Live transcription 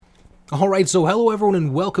Alright, so hello everyone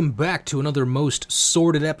and welcome back to another most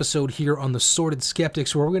sordid episode here on the Sordid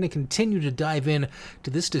Skeptics, where we're going to continue to dive in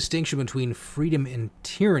to this distinction between freedom and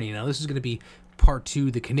tyranny. Now this is going to be part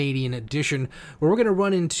 2, the Canadian edition, where we're going to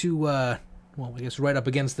run into, right up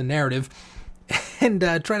against the narrative, and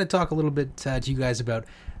try to talk a little bit to you guys about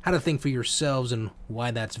how to think for yourselves and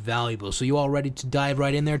why that's valuable. So you all ready to dive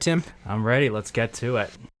right in there, Tim? I'm ready, let's get to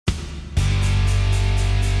it.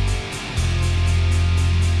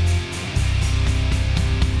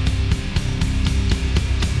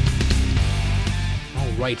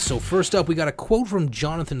 Right, so first up, we got a quote from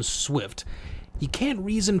Jonathan Swift. You can't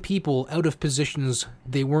reason people out of positions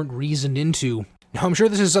they weren't reasoned into. Now, I'm sure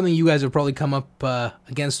this is something you guys have probably come up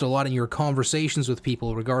against a lot in your conversations with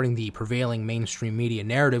people regarding the prevailing mainstream media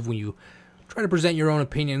narrative when you try to present your own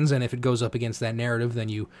opinions, and if it goes up against that narrative, then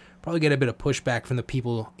you probably get a bit of pushback from the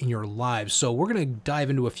people in your lives. So we're going to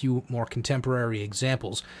dive into a few more contemporary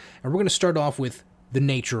examples, and we're going to start off with the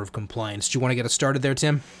nature of compliance. Do you want to get us started there,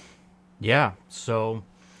 Tim? Yeah, so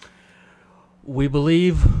we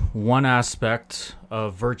believe one aspect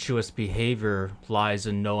of virtuous behavior lies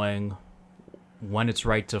in knowing when it's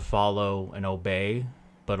right to follow and obey,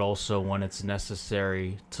 but also when it's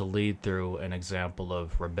necessary to lead through an example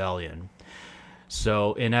of rebellion.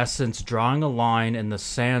 So, in essence, drawing a line in the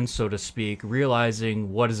sand, so to speak,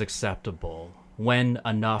 realizing what is acceptable, when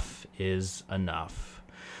enough is enough.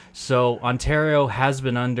 So, Ontario has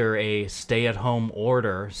been under a stay-at-home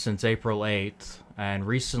order since April 8th, and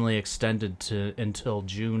recently extended to until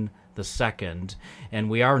June the 2nd, and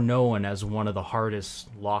we are known as one of the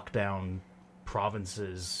hardest lockdown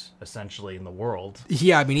provinces, essentially, in the world.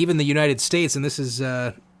 Yeah, I mean, even the United States, and this is,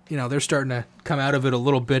 they're starting to come out of it a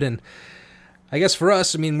little bit, and I guess for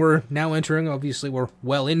us, I mean, we're now entering, obviously, we're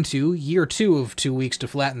well into year 2 of 2 weeks to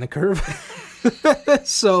flatten the curve.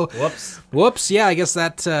 So, whoops, yeah, I guess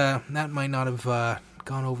that might not have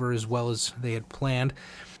gone over as well as they had planned.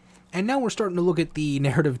 And now we're starting to look at the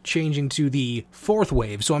narrative changing to the 4th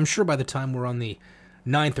wave. So I'm sure by the time we're on the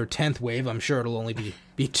 9th or 10th wave, I'm sure it'll only be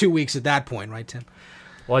 2 weeks at that point, right, Tim?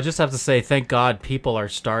 Well, I just have to say, thank God people are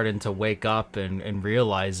starting to wake up and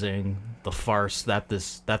realizing the farce that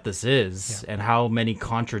this is, and how many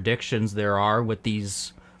contradictions there are with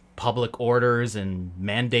these public orders and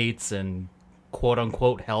mandates and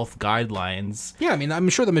quote-unquote health guidelines. Yeah, I mean, I'm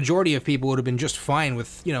sure the majority of people would have been just fine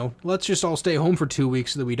with, let's just all stay home for 2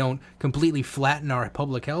 weeks so that we don't completely flatten our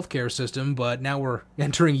public healthcare system, but now we're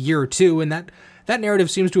entering year 2, and that narrative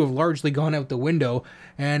seems to have largely gone out the window,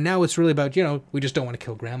 and now it's really about, we just don't want to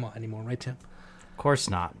kill grandma anymore, right, Tim? Of course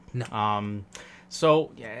not. No.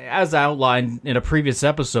 So, as outlined in a previous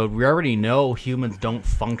episode, we already know humans don't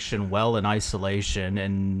function well in isolation,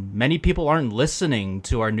 and many people aren't listening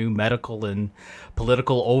to our new medical and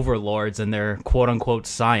political overlords and their quote-unquote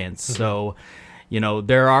science. Mm-hmm. So,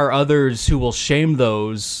 there are others who will shame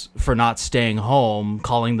those for not staying home,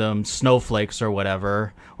 calling them snowflakes or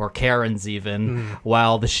whatever, or Karens even,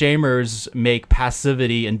 while the shamers make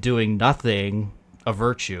passivity and doing nothing a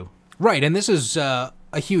virtue. Right, and this is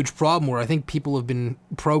a huge problem where I think people have been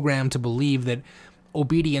programmed to believe that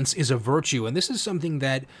obedience is a virtue, and this is something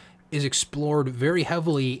that is explored very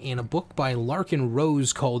heavily in a book by Larkin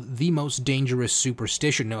Rose called The Most Dangerous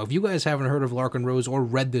Superstition. Now, if you guys haven't heard of Larkin Rose or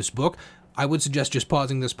read this book, I would suggest just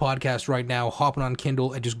pausing this podcast right now, hopping on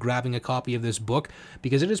Kindle, and just grabbing a copy of this book,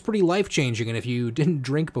 because it is pretty life-changing, and if you didn't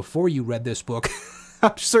drink before you read this book,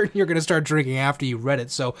 I'm certain you're going to start drinking after you read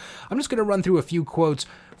it. So I'm just going to run through a few quotes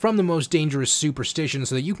from The Most Dangerous Superstition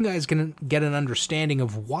so that you guys can get an understanding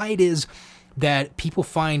of why it is that people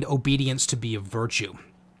find obedience to be a virtue.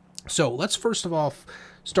 So let's first of all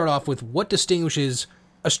start off with what distinguishes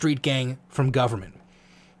a street gang from government.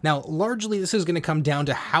 Now, largely this is going to come down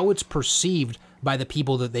to how it's perceived by the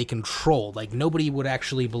people that they control. Like, nobody would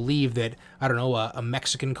actually believe that, a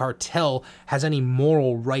Mexican cartel has any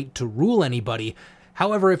moral right to rule anybody.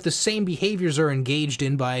 However, if the same behaviors are engaged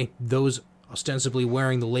in by those ostensibly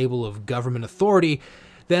wearing the label of government authority,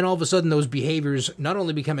 then all of a sudden those behaviors not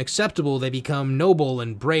only become acceptable, they become noble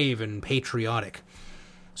and brave and patriotic.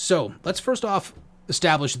 So, let's first off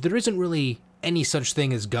establish that there isn't really any such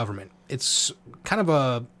thing as government. It's kind of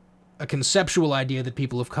a conceptual idea that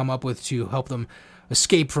people have come up with to help them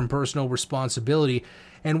escape from personal responsibility,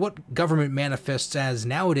 and what government manifests as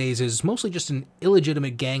nowadays is mostly just an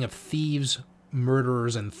illegitimate gang of thieves,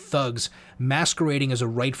 murderers, and thugs masquerading as a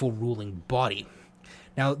rightful ruling body.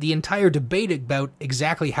 Now, the entire debate about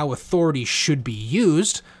exactly how authority should be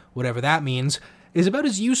used, whatever that means, is about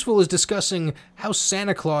as useful as discussing how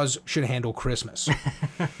Santa Claus should handle Christmas.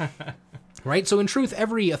 Right? So in truth,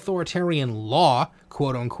 every authoritarian law,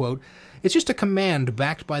 quote unquote, It's just a command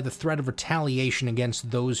backed by the threat of retaliation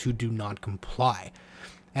against those who do not comply.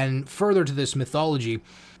 And further to this mythology,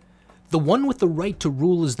 the one with the right to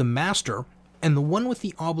rule is the master, and the one with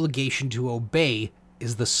the obligation to obey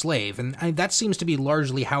is the slave. And that seems to be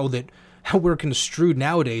largely how we're construed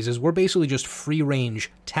nowadays, is we're basically just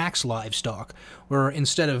free-range tax livestock, where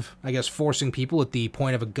instead of, I guess, forcing people at the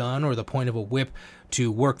point of a gun or the point of a whip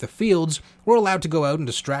to work the fields, we're allowed to go out and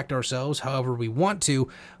distract ourselves however we want to,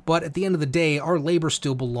 but at the end of the day, our labor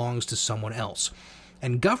still belongs to someone else.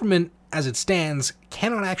 And government, as it stands,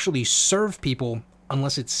 cannot actually serve people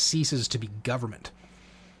unless it ceases to be government.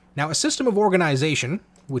 Now, a system of organization,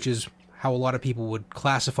 which is how a lot of people would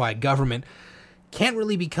classify government, can't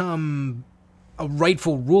really become a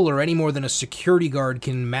rightful ruler any more than a security guard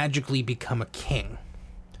can magically become a king.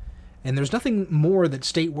 And there's nothing more that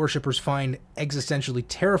state worshippers find existentially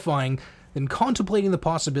terrifying than contemplating the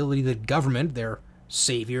possibility that government, their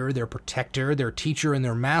savior, their protector, their teacher, and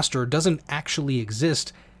their master, doesn't actually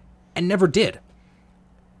exist and never did.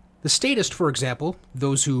 The statist, for example,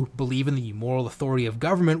 those who believe in the moral authority of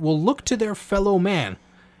government, will look to their fellow man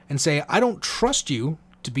and say, I don't trust you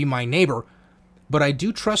to be my neighbor, but I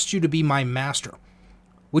do trust you to be my master.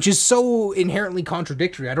 Which is so inherently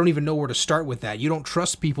contradictory, I don't even know where to start with that. You don't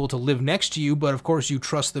trust people to live next to you, but of course you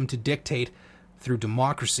trust them to dictate through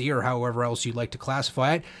democracy, or however else you'd like to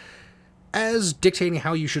classify it, as dictating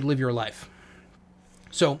how you should live your life.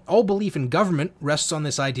 So, all belief in government rests on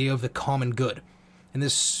this idea of the common good. And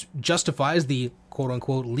this justifies the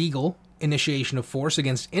quote-unquote legal initiation of force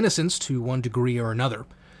against innocents to one degree or another.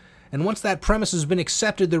 And once that premise has been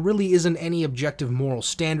accepted, there really isn't any objective moral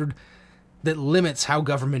standard that limits how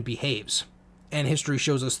government behaves. And history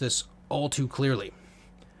shows us this all too clearly.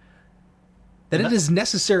 That it is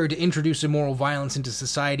necessary to introduce immoral violence into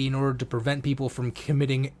society in order to prevent people from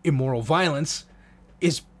committing immoral violence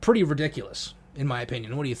is pretty ridiculous, in my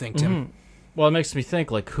opinion. What do you think, Tim? Mm-hmm. Well, it makes me think,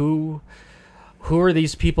 like, who are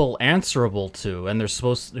these people answerable to? And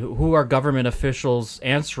who are government officials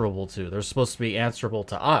answerable to? They're supposed to be answerable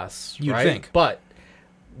to us, You'd right? think. But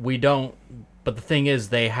we don't. But the thing is,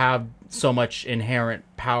 they have so much inherent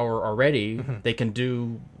power already. Mm-hmm. They can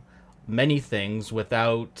do many things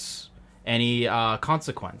without any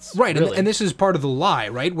consequence. Right, really. and this is part of the lie,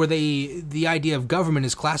 right? Where the idea of government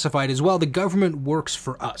is classified as, well, the government works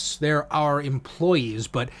for us. They're our employees,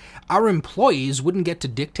 but our employees wouldn't get to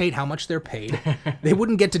dictate how much they're paid. They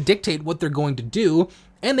wouldn't get to dictate what they're going to do,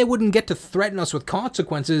 and they wouldn't get to threaten us with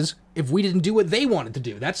consequences if we didn't do what they wanted to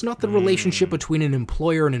do. That's not the relationship between an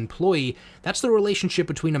employer and employee. That's the relationship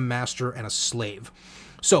between a master and a slave.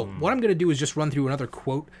 So, what I'm going to do is just run through another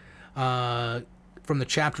quote from the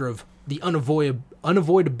chapter of the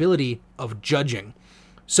unavoidability of judging.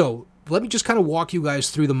 So, let me just kind of walk you guys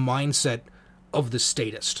through the mindset of the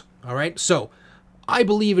statist. All right? So, I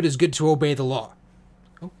believe it is good to obey the law.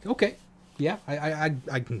 Okay. Yeah,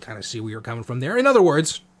 I can kind of see where you're coming from there. In other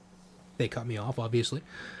words, they cut me off, obviously.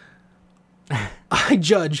 I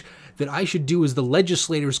judge that I should do as the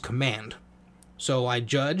legislators command. So I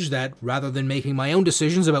judge that rather than making my own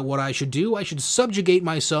decisions about what I should do, I should subjugate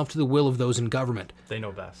myself to the will of those in government. They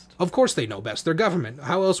know best. Of course they know best. They're government.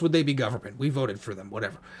 How else would they be government? We voted for them,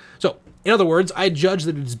 whatever. So, in other words, I judge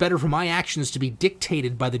that it is better for my actions to be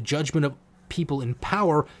dictated by the judgment of people in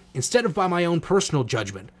power instead of by my own personal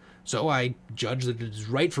judgment. So I judge that it is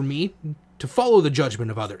right for me to follow the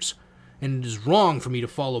judgment of others, and it is wrong for me to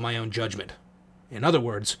follow my own judgment. In other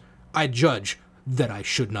words, I judge that I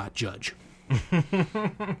should not judge.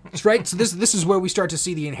 That's right. So this is where we start to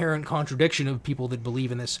see the inherent contradiction of people that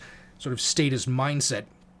believe in this sort of statist mindset.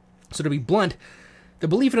 So to be blunt, the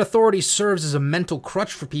belief in authority serves as a mental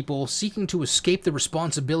crutch for people seeking to escape the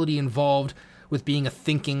responsibility involved with being a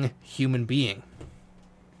thinking human being.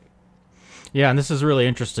 Yeah, and this is really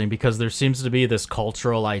interesting because there seems to be this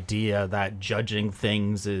cultural idea that judging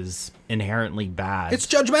things is inherently bad. It's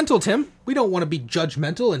judgmental, Tim. We don't want to be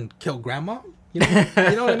judgmental and kill grandma. You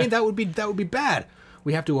know what I mean? That would be bad.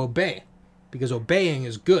 We have to obey, because obeying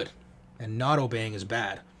is good, and not obeying is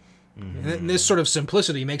bad. Mm-hmm. And this sort of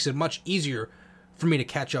simplicity makes it much easier for me to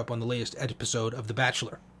catch up on the latest episode of The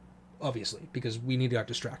Bachelor, obviously, because we need our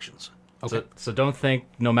distractions. Okay. So don't think,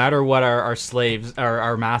 no matter what our slaves,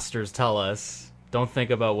 our masters tell us, don't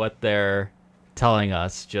think about what they're telling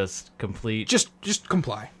us. Just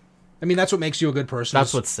comply. I mean, that's what makes you a good person.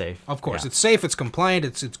 That's what's safe. Of course. Yeah. It's safe, it's compliant,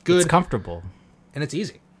 it's good. It's comfortable. And it's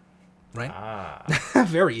easy. Right?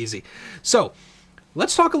 Very easy. So,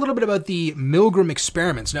 let's talk a little bit about the Milgram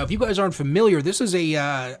experiments. Now, if you guys aren't familiar, this is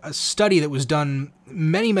a study that was done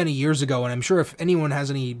many, many years ago, and I'm sure if anyone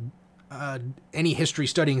has any any history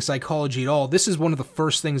studying psychology at all, this is one of the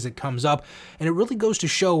first things that comes up, and it really goes to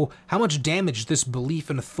show how much damage this belief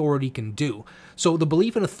in authority can do. So the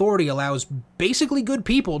belief in authority allows basically good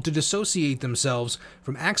people to dissociate themselves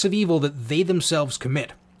from acts of evil that they themselves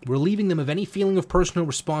commit, relieving them of any feeling of personal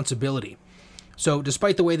responsibility. So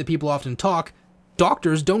despite the way that people often talk,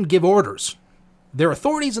 doctors don't give orders. They're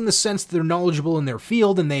authorities in the sense that they're knowledgeable in their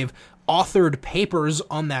field and they've authored papers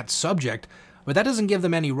on that subject, but that doesn't give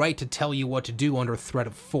them any right to tell you what to do under threat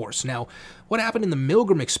of force. Now, what happened in the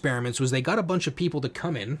Milgram experiments was they got a bunch of people to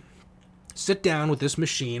come in, sit down with this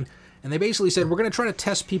machine, and they basically said, we're going to try to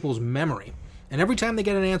test people's memory. And every time they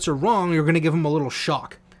get an answer wrong, you're going to give them a little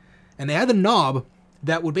shock. And they had the knob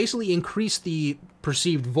that would basically increase the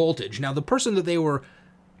perceived voltage. Now, the person that they were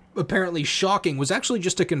apparently shocking was actually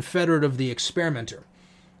just a confederate of the experimenter,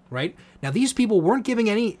 right? Now, these people weren't given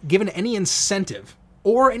any incentive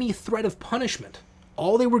or any threat of punishment.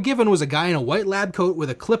 All they were given was a guy in a white lab coat with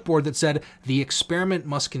a clipboard that said, the experiment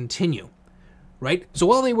must continue, right?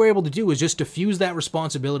 So all they were able to do was just diffuse that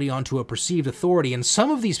responsibility onto a perceived authority, and some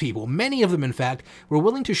of these people, many of them in fact, were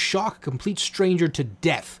willing to shock a complete stranger to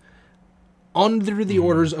death under the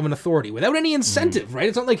orders of an authority without any incentive, right?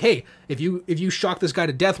 It's not like, hey, if you shock this guy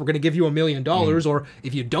to death, we're going to give you $1 million, or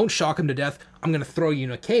if you don't shock him to death, I'm going to throw you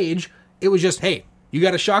in a cage. It was just, hey, you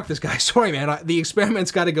got to shock this guy. Sorry, man. The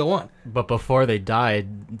experiment's got to go on. But before they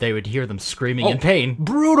died, they would hear them screaming in pain.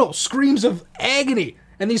 Brutal screams of agony.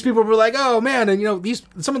 And these people were like, oh, man. And,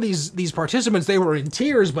 some of these participants, they were in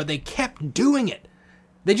tears, but they kept doing it.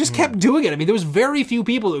 They just kept doing it. I mean, there was very few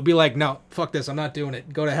people that would be like, no, fuck this. I'm not doing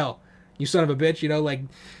it. Go to hell. You son of a bitch.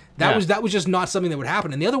 That was just not something that would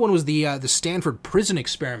happen. And the other one was the Stanford prison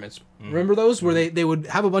experiments. Remember those? Where they would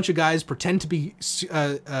have a bunch of guys pretend to be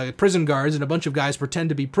prison guards and a bunch of guys pretend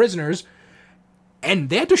to be prisoners.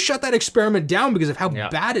 And they had to shut that experiment down because of how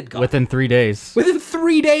bad it got. Within 3 days. Within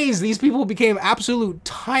 3 days, these people became absolute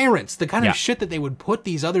tyrants. The kind of shit that they would put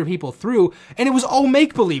these other people through. And it was all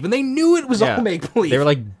make-believe. And they knew it was all make-believe. They were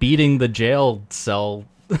like beating the jail cell.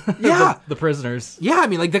 The prisoners. Yeah, I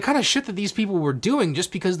mean, like the kind of shit that these people were doing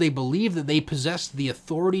just because they believed that they possessed the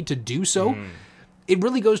authority to do so. It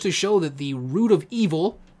really goes to show that the root of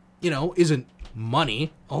evil, isn't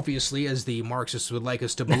money, obviously, as the Marxists would like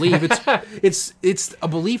us to believe. It's a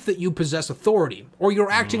belief that you possess authority or you're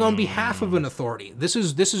acting on behalf of an authority. This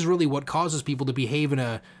is really what causes people to behave in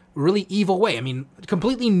a really evil way. I mean,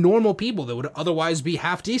 completely normal people that would otherwise be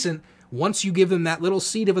half decent, once you give them that little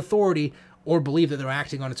seed of authority or believe that they're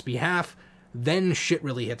acting on its behalf, then shit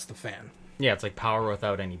really hits the fan. Yeah, it's like power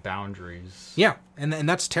without any boundaries. Yeah, and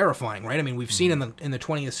that's terrifying, right? I mean, we've seen in the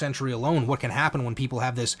 20th century alone what can happen when people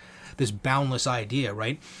have this boundless idea,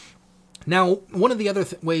 right? Now, one of the other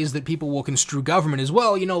ways that people will construe government is,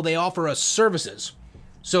 well, they offer us services,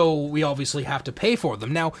 so we obviously have to pay for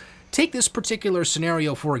them. Now, take this particular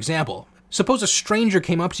scenario, for example. Suppose a stranger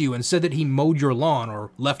came up to you and said that he mowed your lawn or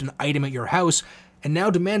left an item at your house and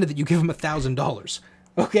now demanded that you give him $1,000.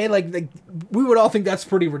 Okay, like we would all think that's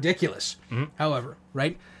pretty ridiculous. However,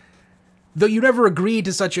 right? Though you never agreed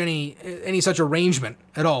to such any such arrangement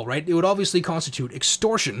at all, right? It would obviously constitute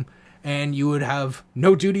extortion, and you would have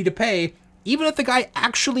no duty to pay, even if the guy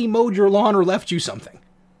actually mowed your lawn or left you something.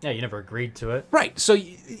 Yeah, you never agreed to it. Right, so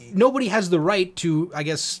nobody has the right to, I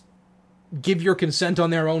guess, give your consent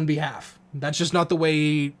on their own behalf. That's just not the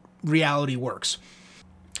way reality works.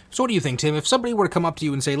 So what do you think, Tim? If somebody were to come up to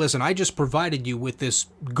you and say, listen, I just provided you with this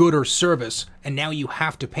good or service, and now you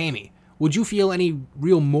have to pay me, would you feel any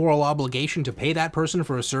real moral obligation to pay that person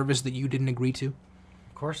for a service that you didn't agree to?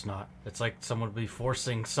 Of course not. It's like someone would be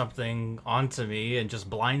forcing something onto me and just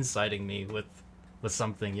blindsiding me with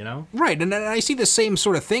something, Right, and I see the same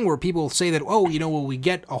sort of thing where people say that, we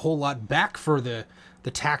get a whole lot back for the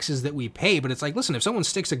taxes that we pay, but it's like, listen, if someone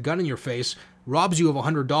sticks a gun in your face, robs you of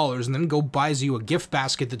 $100, and then buys you a gift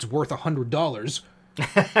basket that's worth $100,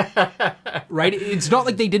 right? It's not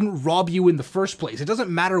like they didn't rob you in the first place. It doesn't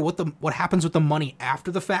matter what happens with the money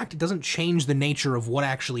after the fact. It doesn't change the nature of what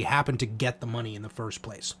actually happened to get the money in the first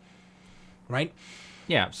place, right?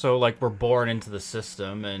 Yeah, so we're born into the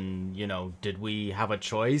system, and did we have a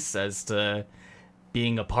choice as to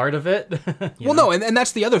being a part of it? No, and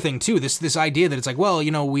that's the other thing too. This idea that it's like, well,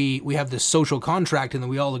 we have this social contract and then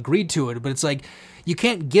we all agreed to it, but it's like you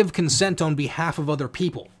can't give consent on behalf of other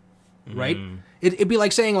people, right? It'd be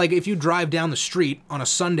like saying, like, if you drive down the street on a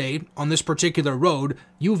Sunday on this particular road,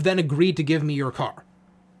 you've then agreed to give me your car.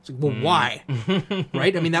 It's like, well, why?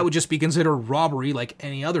 Right? I mean, that would just be considered robbery like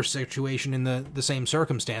any other situation in the same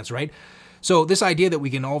circumstance, right? So this idea that we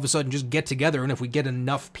can all of a sudden just get together, and if we get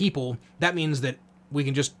enough people, that means that we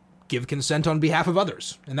can just give consent on behalf of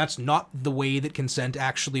others. And that's not the way that consent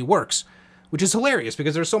actually works, which is hilarious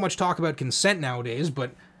because there's so much talk about consent nowadays,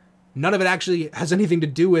 but none of it actually has anything to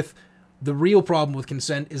do with the real problem with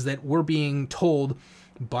consent is that we're being told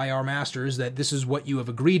by our masters that this is what you have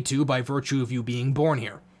agreed to by virtue of you being born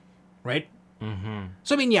here, right? Mm-hmm.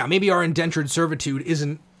 So, I mean, yeah, maybe our indentured servitude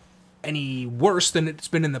isn't any worse than it's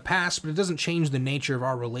been in the past, but it doesn't change the nature of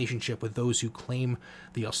our relationship with those who claim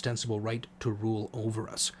the ostensible right to rule over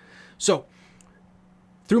us. So,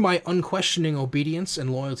 through my unquestioning obedience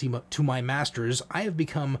and loyalty to my masters, I have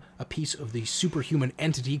become a piece of the superhuman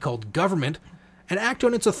entity called government and act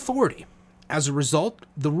on its authority. As a result,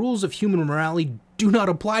 the rules of human morality do not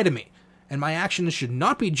apply to me, and my actions should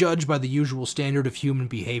not be judged by the usual standard of human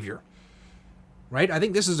behavior. Right? I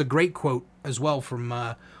think this is a great quote as well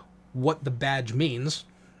from What the Badge Means,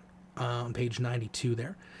 on page 92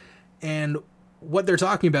 there. And what they're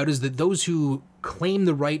talking about is that those who claim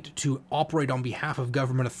the right to operate on behalf of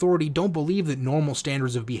government authority don't believe that normal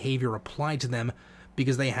standards of behavior apply to them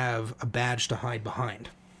because they have a badge to hide behind.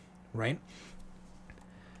 Right?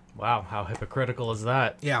 Wow, how hypocritical is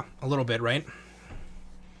that? Yeah, a little bit, right?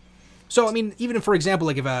 So, I mean, even if, for example,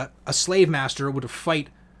 like if a slave master were to fight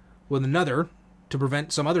with another to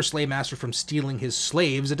prevent some other slave master from stealing his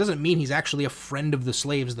slaves, it doesn't mean he's actually a friend of the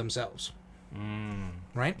slaves themselves.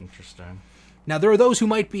 Right? Interesting. Now, there are those who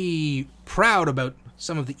might be proud about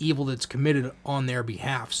some of the evil that's committed on their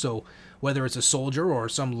behalf. So, whether it's a soldier or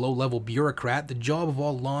some low-level bureaucrat, the job of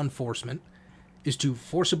all law enforcement is to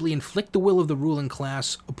forcibly inflict the will of the ruling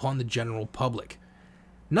class upon the general public.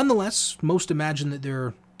 Nonetheless, most imagine that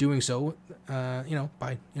they're doing so, and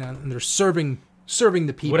they're serving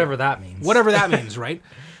the people. Whatever that means. Whatever that means, right?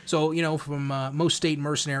 So, from most state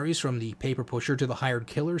mercenaries, from the paper pusher to the hired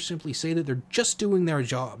killer, simply say that they're just doing their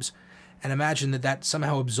jobs, and imagine that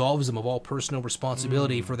somehow absolves them of all personal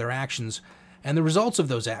responsibility for their actions and the results of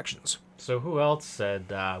those actions. So who else said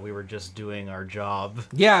we were just doing our job?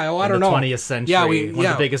 Yeah, I don't know. In the 20th century, one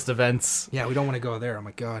of the biggest events. Yeah, we don't want to go there. Oh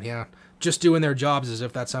my God, yeah. Just doing their jobs as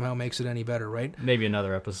if that somehow makes it any better, right? Maybe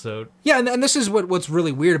another episode. Yeah, and this is what's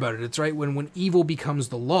really weird about it. It's right, when evil becomes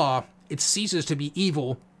the law, it ceases to be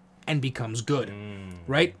evil and becomes good,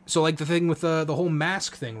 right? So like the thing with the whole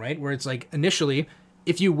mask thing, right? Where it's like initially,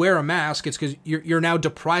 if you wear a mask, it's because you're now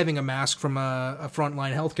depriving a mask from a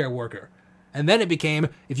frontline healthcare worker. And then it became,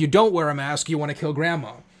 if you don't wear a mask, you want to kill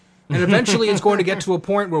grandma. And eventually it's going to get to a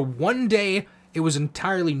point where one day it was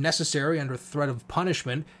entirely necessary under threat of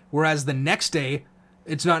punishment, whereas the next day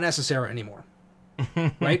it's not necessary anymore.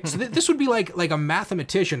 Right? So this would be like a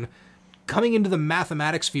mathematician coming into the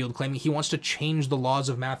mathematics field claiming he wants to change the laws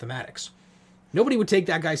of mathematics. Nobody would take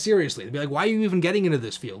that guy seriously. They'd be like, why are you even getting into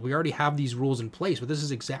this field? We already have these rules in place. But this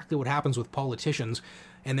is exactly what happens with politicians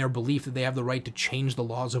and their belief that they have the right to change the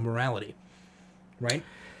laws of morality. Right?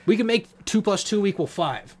 We can make 2 + 2 =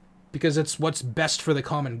 5 because it's what's best for the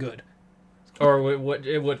common good. Or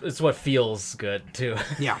it's what feels good, too.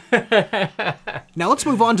 Yeah. Now let's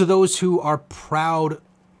move on to those who are proud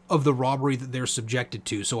of the robbery that they're subjected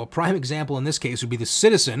to. So a prime example in this case would be the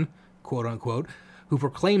citizen, quote unquote, who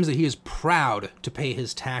proclaims that he is proud to pay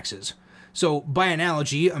his taxes. So by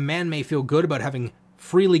analogy, a man may feel good about having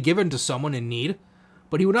freely given to someone in need,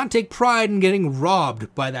 but he would not take pride in getting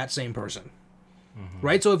robbed by that same person.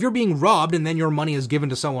 Right? So if you're being robbed and then your money is given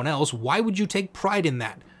to someone else, why would you take pride in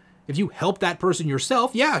that? If you help that person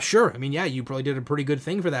yourself, yeah, sure. I mean, yeah, you probably did a pretty good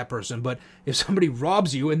thing for that person. But if somebody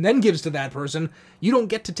robs you and then gives to that person, you don't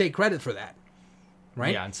get to take credit for that.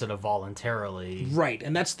 Right? Yeah, instead of voluntarily. Right.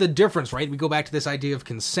 And that's the difference, right? We go back to this idea of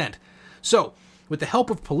consent. So, with the help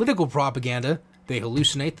of political propaganda, they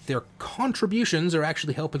hallucinate that their contributions are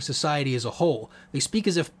actually helping society as a whole. They speak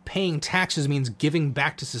as if paying taxes means giving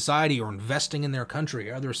back to society or investing in their country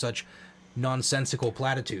or other such nonsensical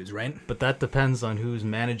platitudes, right? But that depends on who's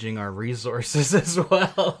managing our resources as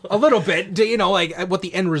well. A little bit, like what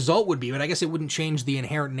the end result would be, but I guess it wouldn't change the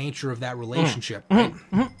inherent nature of that relationship, right?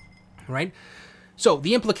 Right? So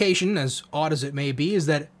the implication, as odd as it may be, is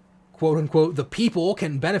that, quote unquote, the people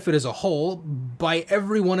can benefit as a whole by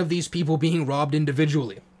every one of these people being robbed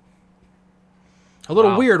individually. A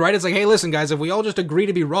little weird, right? It's like, hey, listen, guys, if we all just agree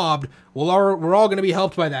to be robbed, we're all going to be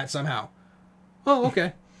helped by that somehow. Oh,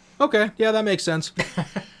 okay. Okay, yeah, that makes sense.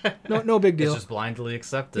 No big deal. It's just blindly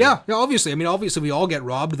accepted. Yeah, obviously. I mean, obviously, we all get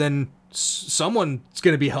robbed, then someone's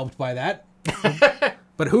going to be helped by that.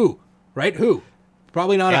 But who? Right? Who?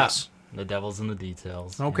 Probably not us. The devil's in the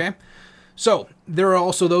details. Okay. Yeah. So, there are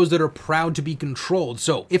also those that are proud to be controlled.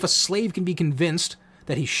 So, if a slave can be convinced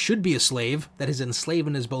that he should be a slave, that his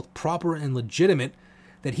enslavement is both proper and legitimate,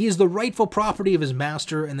 that he is the rightful property of his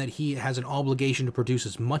master and that he has an obligation to produce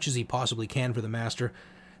as much as he possibly can for the master,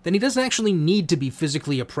 then he doesn't actually need to be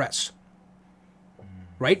physically oppressed.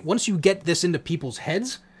 Right? Once you get this into people's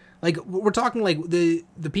heads, like, we're talking like the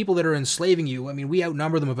people that are enslaving you, I mean, we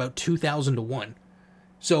outnumber them about 2,000 to 1.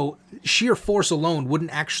 So sheer force alone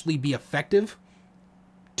wouldn't actually be effective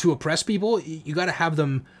to oppress people. You got to have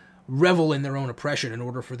them revel in their own oppression in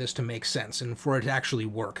order for this to make sense and for it to actually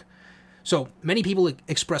work. So many people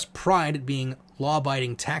express pride at being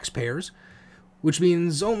law-abiding taxpayers, which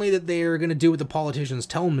means only that they are going to do what the politicians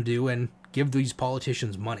tell them to do and give these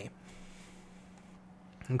politicians money.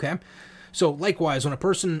 Okay? So likewise, when a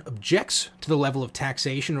person objects to the level of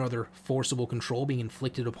taxation or other forcible control being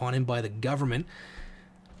inflicted upon him by the government,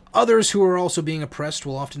 others who are also being oppressed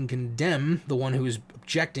will often condemn the one who is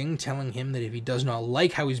objecting, telling him that if he does not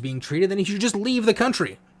like how he's being treated, then he should just leave the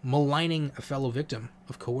country, maligning a fellow victim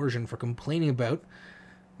of coercion for complaining about,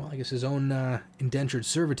 well, I guess his own indentured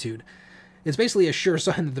servitude. It's basically a sure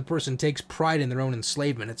sign that the person takes pride in their own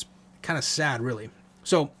enslavement. It's kind of sad, really.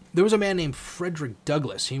 So, there was a man named Frederick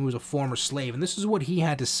Douglass. He was a former slave, and this is what he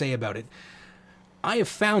had to say about it. I have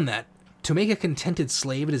found that, to make a contented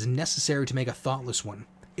slave, it is necessary to make a thoughtless one.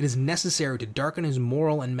 It is necessary to darken his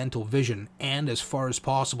moral and mental vision, and, as far as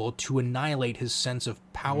possible, to annihilate his sense of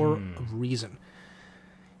power of reason.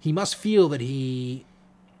 He must feel that he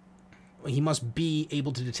must be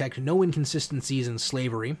able to detect no inconsistencies in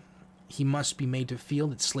slavery. He must be made to feel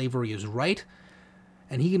that slavery is right,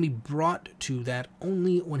 and he can be brought to that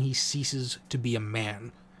only when he ceases to be a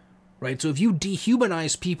man. Right? So if you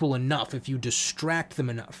dehumanize people enough, if you distract them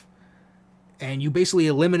enough, and you basically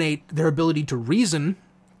eliminate their ability to reason,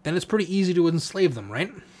 then it's pretty easy to enslave them,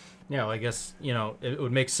 right? Yeah, well, I guess, it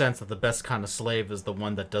would make sense that the best kind of slave is the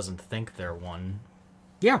one that doesn't think they're one.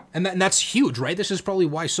 Yeah, and that's huge, right? This is probably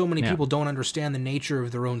why so many people don't understand the nature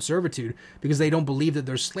of their own servitude, because they don't believe that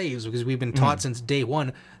they're slaves, because we've been taught since day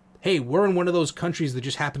one, hey, we're in one of those countries that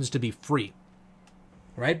just happens to be free,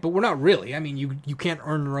 right? But we're not really. I mean, you can't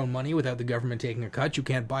earn your own money without the government taking a cut. You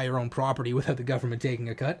can't buy your own property without the government taking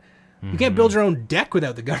a cut. You can't build your own deck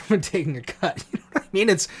without the government taking a cut. You know what I mean?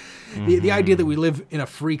 It's the idea that we live in a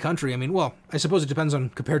free country. I mean, well, I suppose it depends on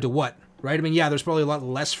compared to what, right? I mean, yeah, there's probably a lot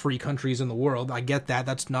less free countries in the world. I get that.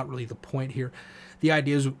 That's not really the point here. The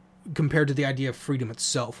idea is compared to the idea of freedom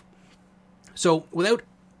itself. So without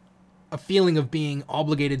a feeling of being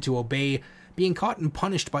obligated to obey, being caught and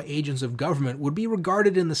punished by agents of government would be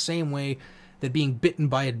regarded in the same way that being bitten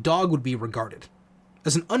by a dog would be regarded,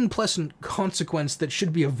 as an unpleasant consequence that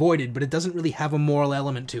should be avoided, but it doesn't really have a moral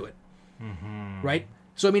element to it. Right?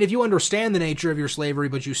 So, I mean, if you understand the nature of your slavery,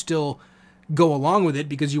 but you still go along with it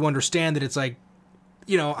because you understand that it's like,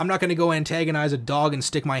 I'm not going to go antagonize a dog and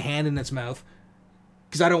stick my hand in its mouth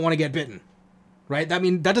because I don't want to get bitten. Right?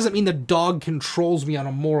 That doesn't mean the dog controls me on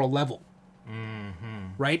a moral level.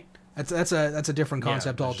 Right? That's a different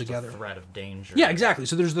concept altogether. Just a threat of danger. Yeah, exactly.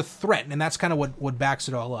 So there's the threat, and that's kind of what backs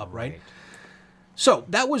it all up, right? So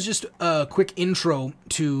that was just a quick intro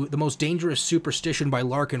to The Most Dangerous Superstition by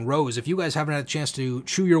Larkin Rose. If you guys haven't had a chance to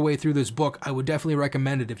chew your way through this book, I would definitely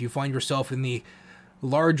recommend it. If you find yourself in the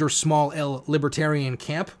large or small L libertarian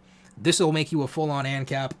camp, this will make you a full-on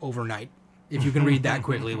ANCAP overnight, if you can read that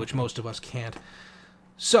quickly, which most of us can't.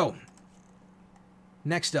 So,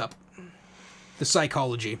 next up, the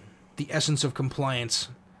psychology, the essence of compliance.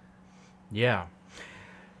 Yeah.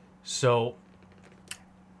 So,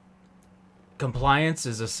 compliance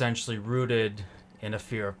is essentially rooted in a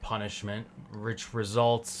fear of punishment, which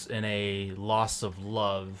results in a loss of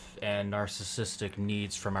love and narcissistic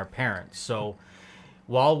needs from our parents. So,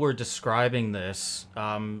 while we're describing this,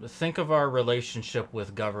 think of our relationship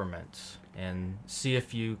with government and see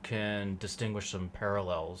if you can distinguish some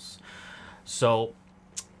parallels. So,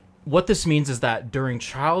 what this means is that during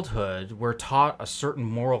childhood, we're taught a certain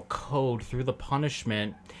moral code through the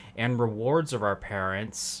punishment and rewards of our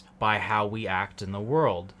parents by how we act in the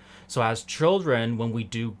world. So as children, when we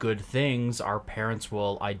do good things, our parents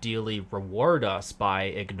will ideally reward us by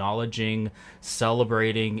acknowledging,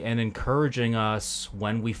 celebrating, and encouraging us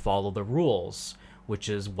when we follow the rules, which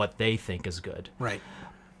is what they think is good. Right.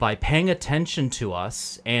 By paying attention to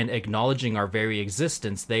us and acknowledging our very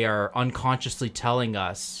existence, they are unconsciously telling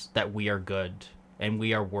us that we are good and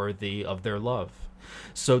we are worthy of their love.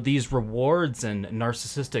 So these rewards and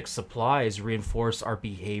narcissistic supplies reinforce our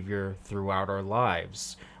behavior throughout our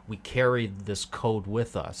lives. We carry this code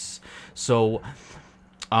with us. So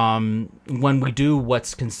when we do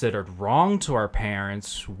what's considered wrong to our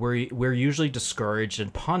parents, we're usually discouraged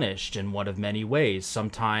and punished in one of many ways.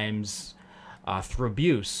 Sometimes through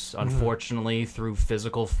abuse, unfortunately, through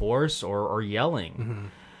physical force or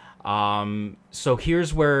yelling. So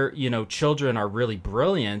here's where, children are really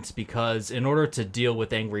brilliant, because in order to deal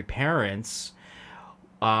with angry parents,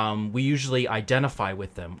 we usually identify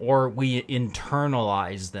with them, or we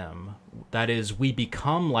internalize them. That is, we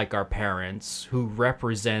become like our parents who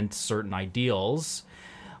represent certain ideals.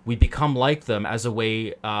 We become like them as a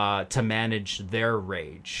way to manage their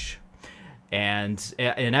rage. And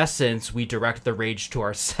in essence, we direct the rage to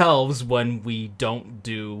ourselves when we don't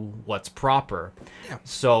do what's proper. Yeah.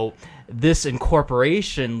 So this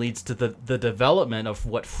incorporation leads to the development of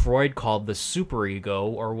what Freud called the superego,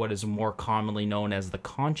 or what is more commonly known as the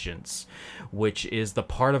conscience, which is the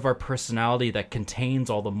part of our personality that contains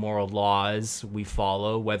all the moral laws we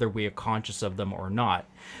follow, whether we are conscious of them or not.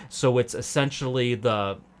 So it's essentially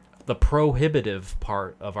the prohibitive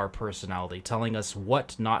part of our personality, telling us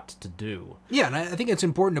what not to do. Yeah, and I think it's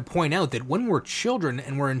important to point out that when we're children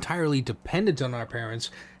and we're entirely dependent on our parents,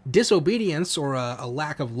 disobedience or a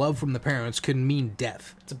lack of love from the parents can mean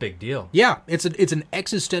death. It's a big deal. Yeah, it's an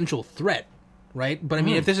existential threat, right? But I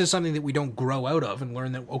mean, if this is something that we don't grow out of and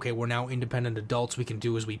learn that, okay, we're now independent adults, we can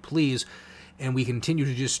do as we please, and we continue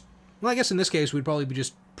to just, well, I guess in this case, we'd probably be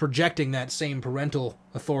just projecting that same parental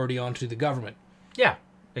authority onto the government. Yeah.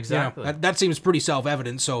 Exactly. That seems pretty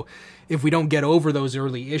self-evident. So if we don't get over those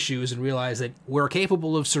early issues and realize that we're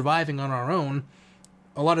capable of surviving on our own,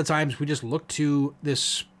 a lot of times we just look to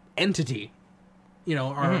this entity,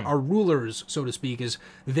 our rulers, so to speak, is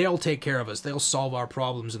they'll take care of us. They'll solve our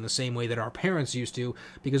problems in the same way that our parents used to,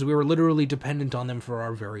 because we were literally dependent on them for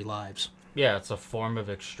our very lives. Yeah, it's a form of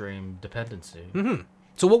extreme dependency. Mm-hmm.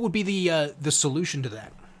 So what would be the solution to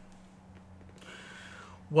that?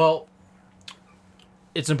 Well,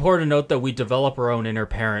 it's important to note that we develop our own inner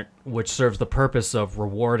parent, which serves the purpose of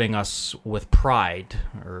rewarding us with pride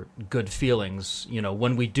or good feelings,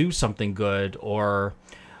 when we do something good, or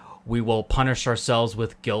we will punish ourselves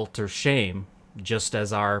with guilt or shame, just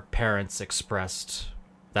as our parents expressed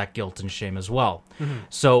that guilt and shame as well.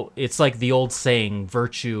 So it's like the old saying,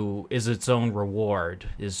 virtue is its own reward,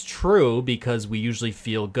 is true, because we usually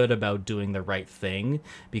feel good about doing the right thing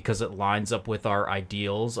because it lines up with our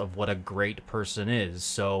ideals of what a great person is.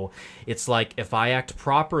 So it's like, if I act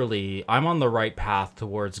properly, I'm on the right path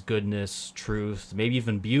towards goodness, truth, maybe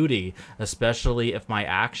even beauty, especially if my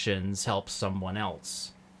actions help someone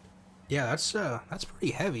else. Yeah, that's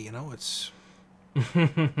pretty heavy, it's...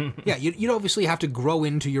 Yeah, you'd obviously have to grow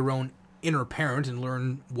into your own inner parent and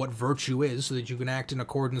learn what virtue is so that you can act in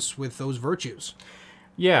accordance with those virtues.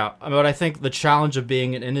 Yeah, but I think the challenge of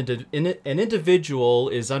being an individual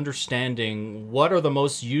is understanding what are the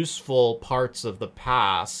most useful parts of the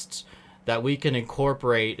past that we can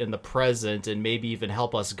incorporate in the present and maybe even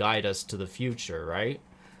help us guide us to the future, right?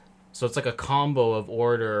 So it's like a combo of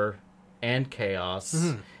order and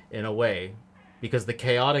chaos in a way. Because the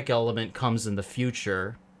chaotic element comes in the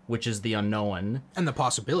future, which is the unknown. And the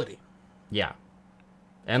possibility. Yeah.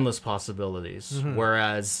 Endless possibilities.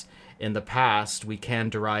 Whereas in the past, we can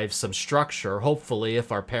derive some structure, hopefully,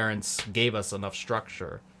 if our parents gave us enough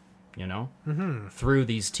structure, through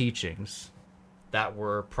these teachings that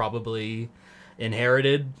were probably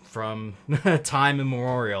inherited from time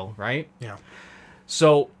immemorial, right? Yeah.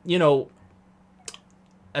 So,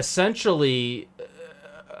 essentially...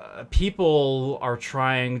 people are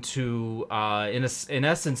trying to, in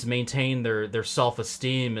essence, maintain their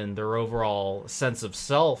self-esteem and their overall sense of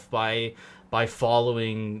self by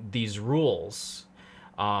following these rules.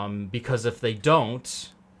 Because if they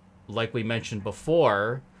don't, like we mentioned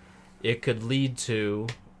before, it could lead to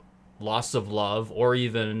loss of love or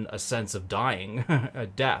even a sense of dying, a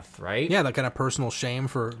death, right? Yeah, that kind of personal shame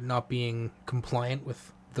for not being compliant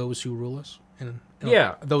with those who rule us. And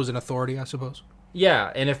those in authority, I suppose.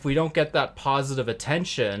 Yeah, and if we don't get that positive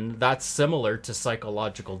attention, that's similar to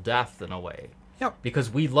psychological death in a way. Yep. Because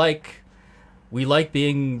we like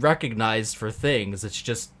being recognized for things. It's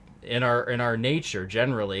just in our nature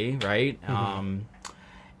generally, right?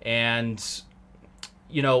 And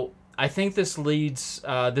I think this leads.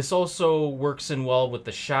 This also works in well with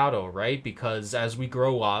the shadow, right? Because as we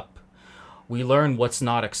grow up, we learn what's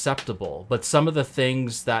not acceptable. But some of the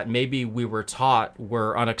things that maybe we were taught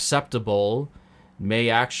were unacceptable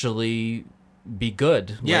may actually be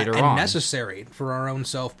good later on. And necessary for our own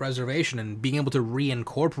self-preservation, and being able to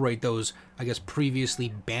reincorporate those, I guess,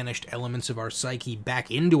 previously banished elements of our psyche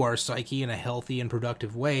back into our psyche in a healthy and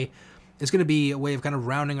productive way is going to be a way of kind of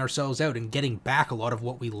rounding ourselves out and getting back a lot of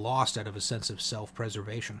what we lost out of a sense of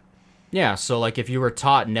self-preservation. Yeah, so like if you were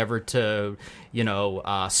taught never to,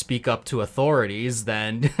 speak up to authorities,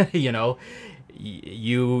 then,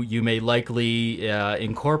 you may likely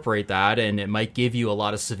incorporate that, and it might give you a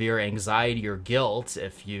lot of severe anxiety or guilt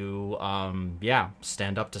if you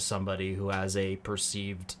stand up to somebody who has a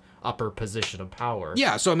perceived upper position of power.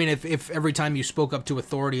 Yeah, so I mean, if every time you spoke up to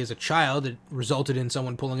authority as a child, it resulted in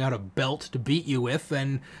someone pulling out a belt to beat you with,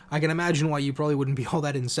 then I can imagine why you probably wouldn't be all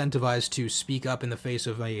that incentivized to speak up in the face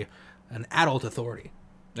of an adult authority.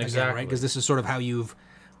 Exactly. Again, right? Because this is sort of how you've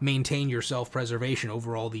maintained your self-preservation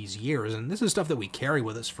over all these years, and this is stuff that we carry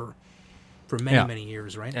with us for many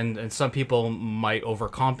years, right? And some people might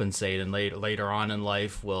overcompensate, and later on in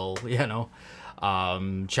life will,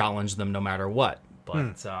 challenge them no matter what.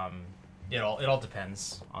 But it all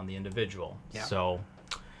depends on the individual. Yeah. So,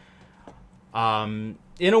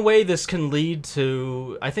 in a way, this can lead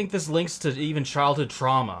to, I think this links to even childhood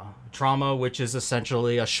trauma. Trauma, which is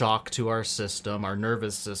essentially a shock to our system, our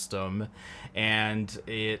nervous system. And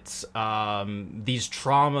it's these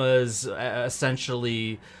traumas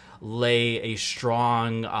essentially lay a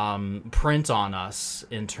strong print on us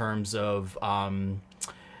in terms of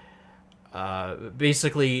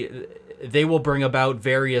basically they will bring about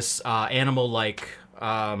various animal-like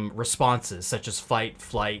responses, such as fight,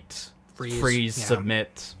 flight, freeze,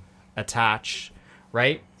 submit, attach,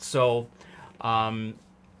 right? So, and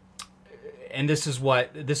this is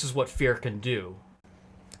what fear can do.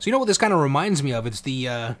 So you know what this kind of reminds me of? It's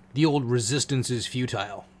the old resistance is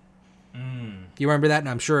futile. Do you remember that? And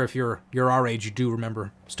I'm sure if you're our age, you do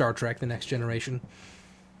remember Star Trek: The Next Generation.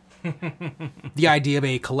 The idea of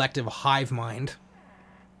a collective hive mind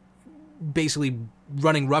basically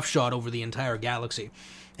running roughshod over the entire galaxy.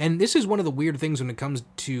 And this is one of the weird things when it comes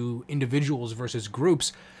to individuals versus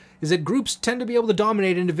groups, is that groups tend to be able to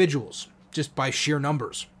dominate individuals just by sheer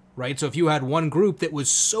numbers, right? So if you had one group that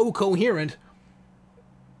was so coherent,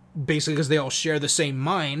 basically because they all share the same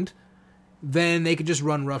mind, then they could just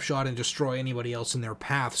run roughshod and destroy anybody else in their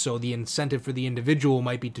path. So the incentive for the individual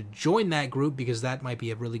might be to join that group, because that might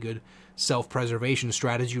be a really good self-preservation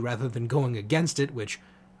strategy rather than going against it, which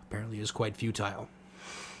apparently is quite futile.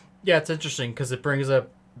 Yeah, it's interesting because it brings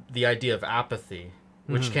up the idea of apathy,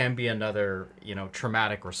 which can be another,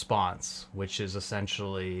 traumatic response, which is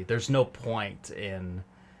essentially there's no point in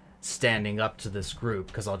standing up to this group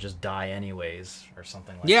because I'll just die anyways, or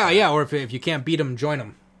something like that. Yeah, or if you can't beat them, join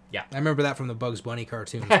them. Yeah. I remember that from the Bugs Bunny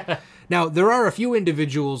cartoons. Now, there are a few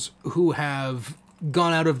individuals who have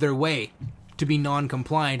gone out of their way to be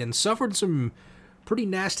non-compliant and suffered some pretty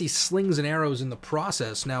nasty slings and arrows in the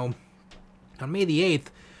process. Now, on May the 8th,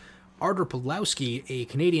 Artur Pawlowski, a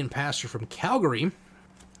Canadian pastor from Calgary,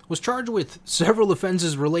 was charged with several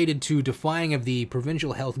offenses related to defying of the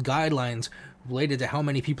provincial health guidelines related to how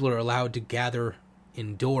many people are allowed to gather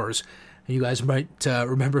indoors. And you guys might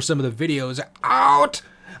remember some of the videos. Out!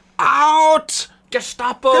 Out!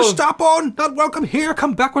 Gestapo! Not welcome here!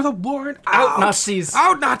 Come back with a warrant! Out Nazis!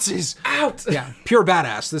 Out Nazis! Out! Yeah, pure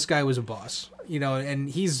badass. This guy was a boss. And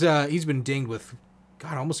he's been dinged with,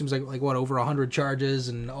 God, almost seems like what, over 100 charges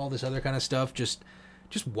and all this other kind of stuff. Just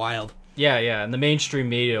wild. Yeah, and the mainstream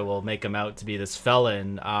media will make him out to be this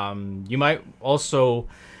felon. You might also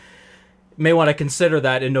may want to consider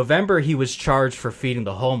that in November he was charged for feeding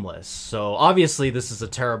the homeless. So obviously this is a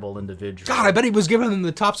terrible individual. God, I bet he was giving them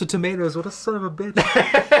the tops of tomatoes. What a son of a bitch.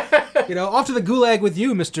 Off to the gulag with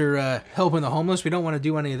you, Mr. Helping the homeless. We don't want to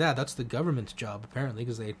do any of that. That's the government's job, apparently,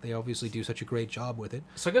 because they obviously do such a great job with it.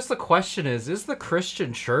 So I guess the question is the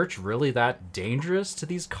Christian church really that dangerous to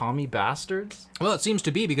these commie bastards? Well, it seems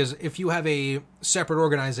to be, because if you have a separate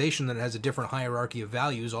organization that has a different hierarchy of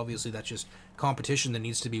values, obviously that's just competition that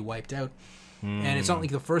needs to be wiped out. And it's not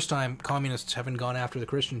like the first time communists haven't gone after the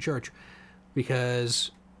Christian church,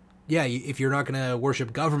 because, if you're not going to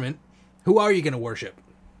worship government, who are you going to worship?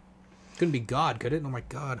 Couldn't be God, could it? Oh my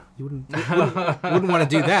God, you wouldn't want to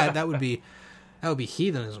do that. That would be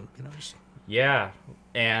heathenism. Yeah,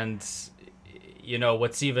 and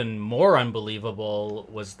what's even more unbelievable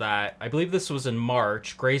was that I believe this was in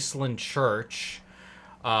March. Graceland Church,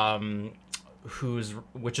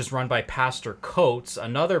 which is run by Pastor Coates,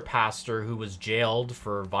 another pastor who was jailed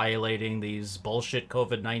for violating these bullshit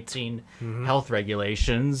COVID-19 health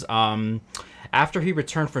regulations. After he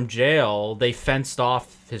returned from jail, they fenced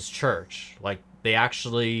off his church. Like, they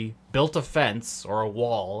actually built a fence or a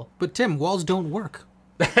wall. But Tim, walls don't work.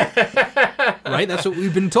 Right? That's what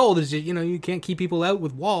we've been told, is you can't keep people out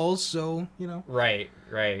with walls, so, Right.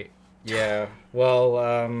 Yeah.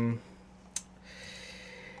 Well,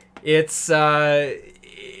 it's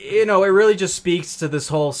you know, it really just speaks to this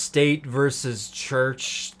whole state versus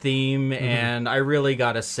church theme, and I really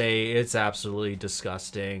gotta say it's absolutely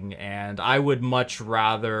disgusting, and I would much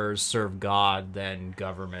rather serve God than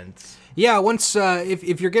government. Yeah, once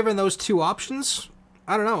if you're given those two options,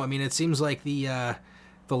 I don't know. I mean, it seems like the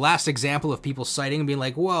last example of people citing and being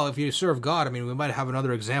like, well, if you serve God, I mean, we might have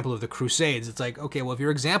another example of the Crusades. It's like, okay, well, if your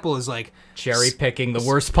example is like Cherry picking the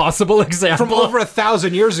worst possible example from over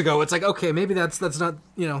 1,000 years ago, it's like, okay, maybe that's not,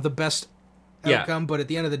 you know, the best outcome, but at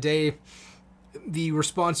the end of the day, the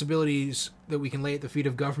responsibilities that we can lay at the feet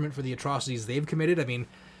of government for the atrocities they've committed, I mean,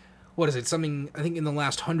 what is it? Something, I think in the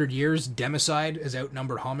last 100 years, democide has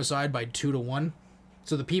outnumbered homicide by 2 to 1.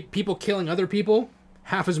 So the people killing other people,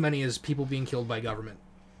 half as many as people being killed by government.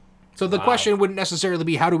 So the question wouldn't necessarily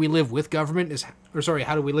be how do we live with government,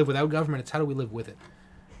 how do we live without government? It's how do we live with it?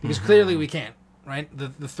 Because clearly we can't, right?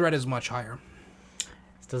 The threat is much higher.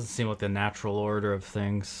 This doesn't seem like the natural order of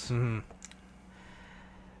things.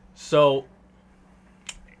 So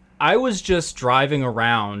I was just driving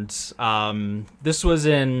around. This was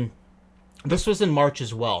in March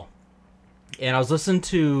as well, and I was listening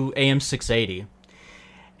to AM 680,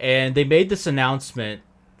 and they made this announcement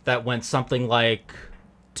that went something like,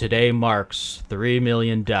 "Today marks 3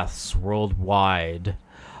 million deaths worldwide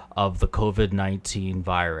of the COVID-19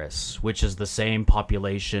 virus, which is the same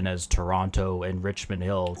population as Toronto and Richmond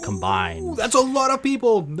Hill combined." Ooh, that's a lot of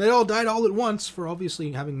people. They all died all at once for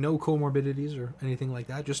obviously having no comorbidities or anything like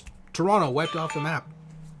that. Just Toronto wiped off the map.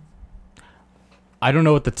 I don't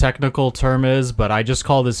know what the technical term is, but I just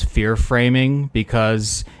call this fear framing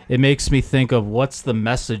because it makes me think of what's the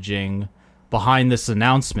messaging behind this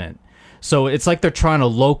announcement. So it's like they're trying to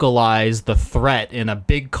localize the threat in a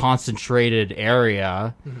big concentrated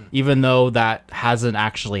area, even though that hasn't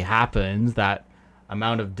actually happened. That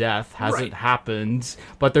amount of death hasn't happened,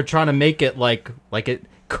 but they're trying to make it like it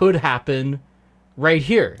could happen right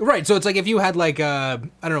here. Right, so it's like if you had like a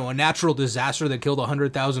natural disaster that killed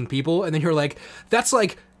 100,000 people, and then you're like, that's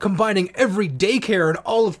like combining every daycare in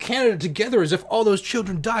all of Canada together as if all those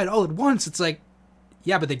children died all at once. It's like,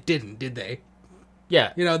 yeah, but they didn't, did they?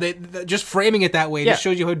 Yeah. You know, they just framing it that way just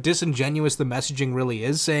shows you how disingenuous the messaging really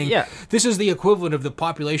is, saying this is the equivalent of the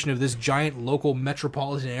population of this giant local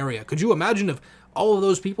metropolitan area. Could you imagine if all of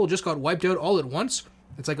those people just got wiped out all at once?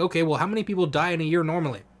 It's like, okay, well, how many people die in a year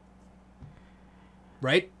normally?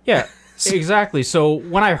 Right? Yeah, exactly. So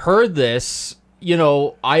when I heard this, you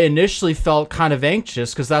know, I initially felt kind of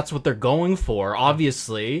anxious because that's what they're going for,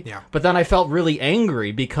 obviously. Yeah. But then I felt really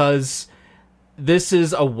angry because this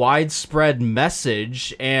is a widespread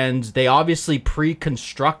message, and they obviously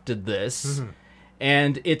pre-constructed this,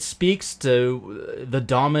 and it speaks to the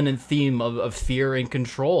dominant theme of fear and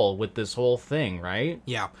control with this whole thing, right?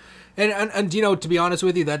 Yeah. And you know, to be honest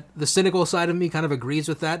with you, that the cynical side of me kind of agrees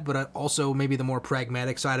with that, but also maybe the more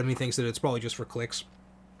pragmatic side of me thinks that it's probably just for clicks.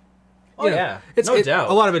 Oh, you know, no doubt.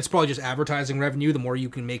 A lot of it's probably just advertising revenue. The more you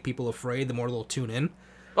can make people afraid, the more they'll tune in.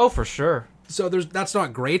 Oh, for sure. So that's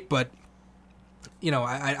not great, but you know,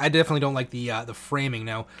 I definitely don't like the framing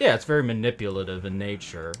now. Yeah, it's very manipulative in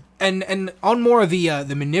nature. And on more of the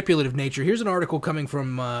manipulative nature, here's an article coming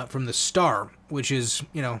from the Star, which is,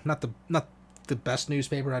 you know, not the best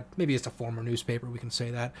newspaper. Maybe it's a former newspaper. We can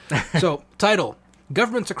say that. So, title: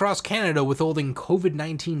 Governments across Canada withholding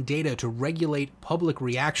COVID-19 data to regulate public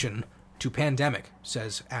reaction to pandemic,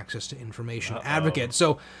 says Access to Information Advocate.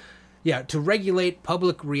 So, yeah, to regulate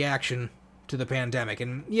public reaction to the pandemic.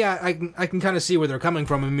 And yeah, I can kind of see where they're coming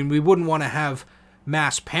from. I mean, we wouldn't want to have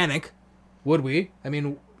mass panic, would we? I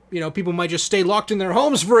mean, you know, people might just stay locked in their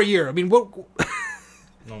homes for a year. I mean, what?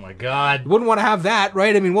 Oh my God. Wouldn't want to have that,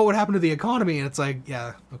 right? I mean, what would happen to the economy? And it's like,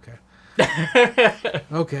 yeah, okay.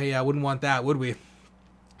 Okay, yeah, wouldn't want that, would we?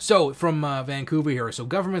 So, from Vancouver here. So,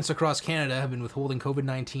 governments across Canada have been withholding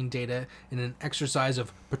COVID-19 data in an exercise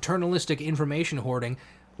of paternalistic information hoarding,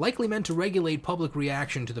 likely meant to regulate public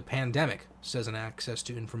reaction to the pandemic, says an Access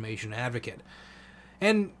to Information advocate.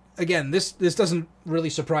 And, again, this doesn't really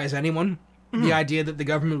surprise anyone. The idea that the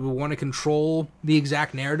government would want to control the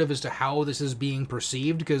exact narrative as to how this is being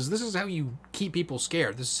perceived, because this is how you keep people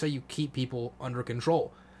scared. This is how you keep people under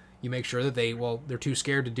control. You make sure that they're too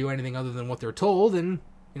scared to do anything other than what they're told, and,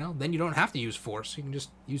 you know, then you don't have to use force. You can just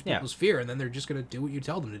use people's fear, and then they're just going to do what you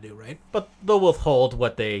tell them to do, right? But they'll withhold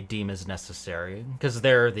what they deem as necessary, because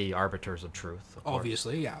they're the arbiters of truth.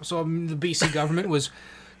 Obviously, yeah. So the BC government was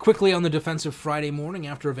quickly on the defensive Friday morning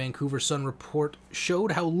after a Vancouver Sun report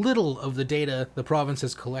showed how little of the data the province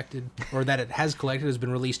has collected, or that it has collected, has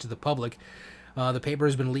been released to the public. The paper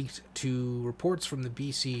has been leaked to reports from the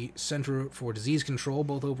BC Centre for Disease Control,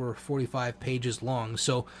 both over 45 pages long.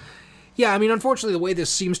 So, Yeah, I mean, unfortunately, the way this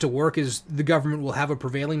seems to work is the government will have a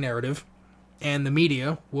prevailing narrative, and the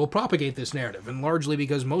media will propagate this narrative, and largely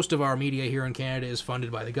because most of our media here in Canada is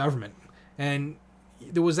funded by the government. And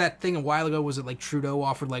there was that thing a while ago, was it like Trudeau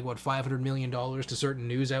offered like, what, $500 million to certain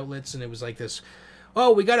news outlets, and it was like this,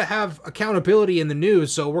 oh, we got to have accountability in the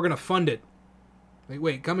news, so we're going to fund it.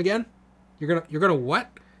 Wait, come again? You're gonna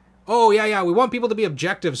what? Oh, yeah, we want people to be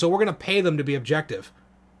objective, so we're going to pay them to be objective.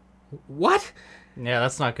 What? Yeah,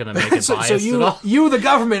 that's not going to make it biased so at all. you, the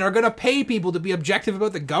government, are going to pay people to be objective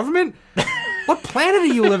about the government? What planet are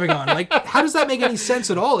you living on? Like, how does that make any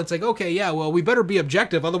sense at all? It's like, okay, yeah, well, we better be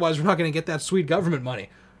objective, otherwise we're not going to get that sweet government money.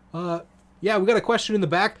 Yeah, we got a question in the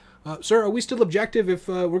back. Sir, are we still objective if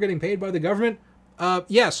we're getting paid by the government?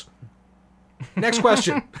 Yes. Next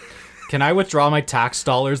question. Can I withdraw my tax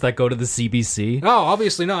dollars that go to the CBC? No,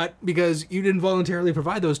 obviously not, because you didn't voluntarily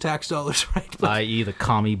provide those tax dollars, right? I.e. the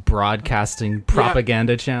commie broadcasting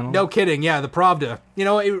propaganda channel? No kidding, yeah, the Pravda. You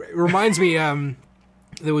know, it reminds me,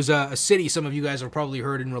 there was a city some of you guys have probably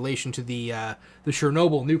heard in relation to the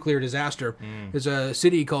Chernobyl nuclear disaster. There's a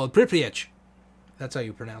city called Pripyat. That's how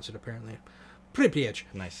you pronounce it, apparently. Pripyat.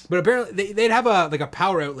 Nice. But apparently they'd have a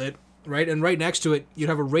power outlet, right? And right next to it, you'd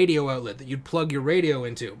have a radio outlet that you'd plug your radio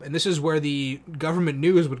into. And this is where the government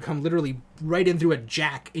news would come literally right in through a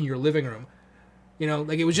jack in your living room. You know,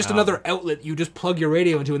 like it was just another outlet you just plug your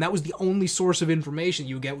radio into, and that was the only source of information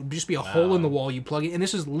you would get. Would just be a hole in the wall you plug it. And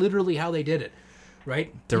this is literally how they did it,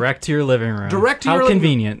 right? Direct to your living room. Direct to your living room. How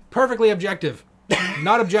convenient. Perfectly objective.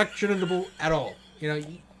 Not objectionable at all. You know,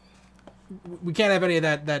 we can't have any of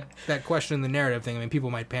that question in the narrative thing. I mean, people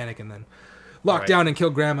might panic and then lock down and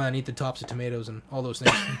kill grandma and eat the tops of tomatoes and all those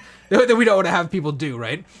things that we don't want to have people do,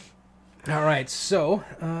 right? All right, so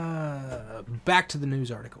back to the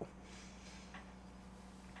news article.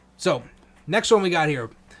 So, next one we got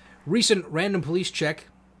here. Recent random police check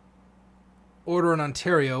order in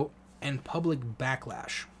Ontario and public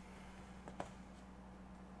backlash.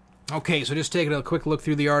 Okay, so just taking a quick look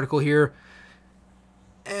through the article here.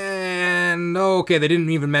 And, okay, they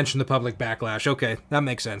didn't even mention the public backlash. Okay, that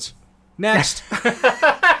makes sense. Next.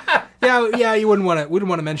 yeah, you wouldn't want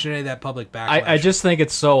to mention any of that public backlash. I just think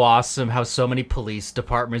it's so awesome how so many police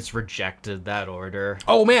departments rejected that order.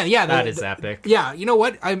 Oh man, yeah, that is epic. Yeah, you know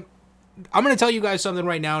what? I'm going to tell you guys something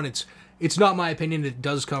right now, and it's not my opinion. It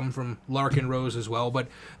does come from Larkin Rose as well, but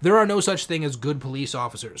there are no such thing as good police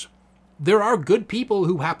officers. There are good people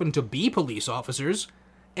who happen to be police officers,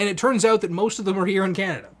 and it turns out that most of them are here in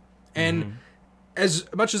Canada. And as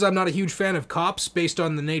much as I'm not a huge fan of cops based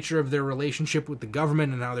on the nature of their relationship with the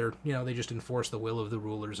government and how they're, they just enforce the will of the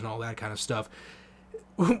rulers and all that kind of stuff,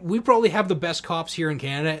 we probably have the best cops here in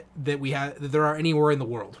Canada that there are anywhere in the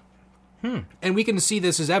world. And we can see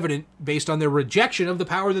this as evident based on their rejection of the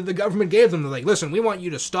power that the government gave them. They're like, listen, we want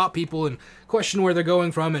you to stop people and question where they're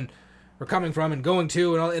going from or coming from and going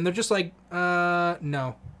to, and they're just like,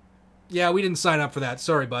 no. Yeah, we didn't sign up for that.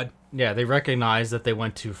 Sorry, bud. Yeah, they recognize that they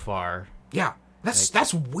went too far. Yeah,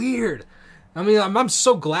 that's weird. I mean, I'm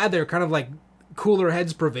so glad they're kind of like cooler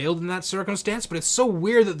heads prevailed in that circumstance, but it's so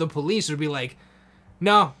weird that the police would be like,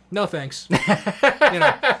 no thanks.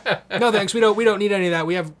 No thanks. We don't need any of that.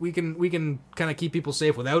 We can kind of keep people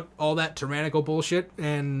safe without all that tyrannical bullshit.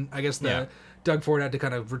 And I guess Doug Ford had to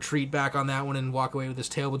kind of retreat back on that one and walk away with his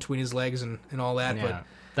tail between his legs and all that. Yeah. But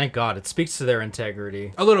thank God, it speaks to their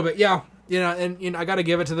integrity. A little bit, yeah. And I got to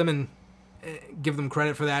give it to them and give them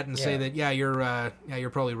credit for that and say that you're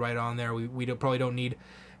probably right on there. We probably don't need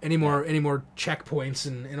any more checkpoints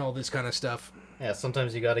and all this kind of stuff. Yeah,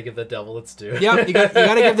 sometimes you got to give the devil its due. Yeah, you got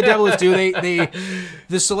to give the devil its due.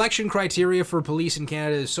 The selection criteria for police in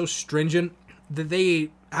Canada is so stringent that they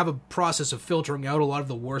have a process of filtering out a lot of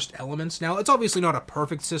the worst elements. Now, it's obviously not a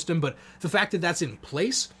perfect system, but the fact that that's in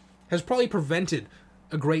place has probably prevented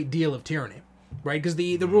a great deal of tyranny, right? Because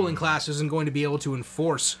the ruling class isn't going to be able to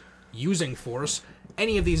enforce using force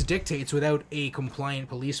any of these dictates without a compliant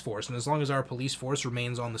police force. And as long as our police force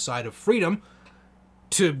remains on the side of freedom,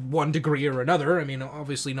 to one degree or another. I mean,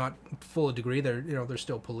 obviously not full a degree. They're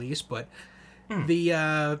still police, but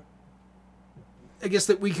I guess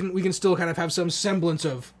that we can still kind of have some semblance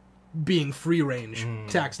of being free range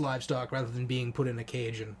taxed livestock rather than being put in a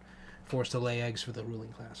cage and forced to lay eggs for the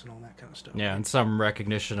ruling class and all that kind of stuff. Yeah, and some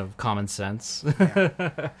recognition of common sense.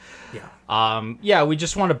 Yeah. We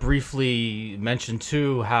just want to briefly mention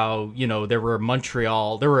too how, there were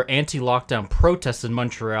anti-lockdown protests in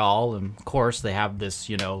Montreal, and of course they have this,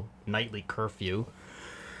 nightly curfew.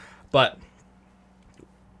 But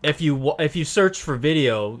if you search for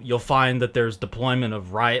video, you'll find that there's deployment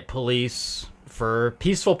of riot police for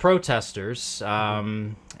peaceful protesters,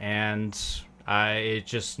 and It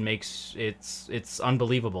just makes it's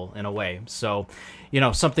unbelievable in a way. So,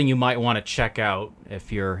 something you might want to check out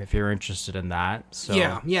if you're interested in that. So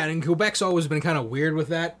yeah, and Quebec's always been kind of weird with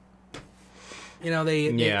that.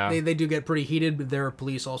 They do get pretty heated, but their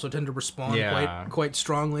police also tend to respond quite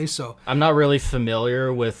strongly. So I'm not really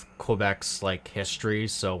familiar with Quebec's history,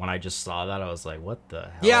 so when I just saw that, I was like, "What the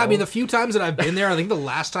hell?" Yeah, I mean, the few times that I've been there, I think the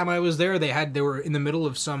last time I was there, they were in the middle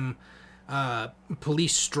of some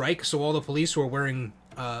police strike, so all the police were wearing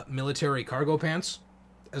military cargo pants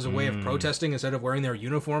as a way of protesting instead of wearing their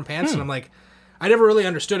uniform pants, and I'm like, I never really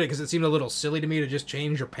understood it because it seemed a little silly to me to just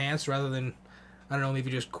change your pants rather than, I don't know, maybe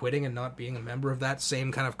just quitting and not being a member of that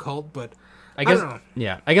same kind of cult, but I don't know.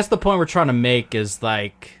 Yeah, I guess the point we're trying to make is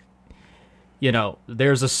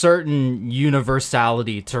there's a certain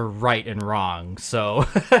universality to right and wrong. So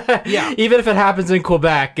yeah, even if it happens in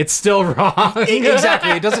Quebec, it's still wrong.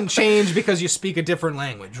 Exactly. It doesn't change because you speak a different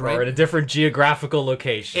language, right? Or at a different geographical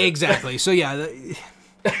location. Exactly. So yeah.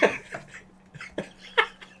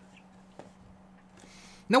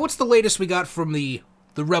 Now, what's the latest we got from the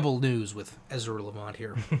Rebel news with Ezra Lamont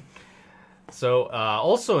here? So,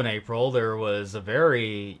 also in April, there was a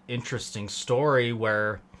very interesting story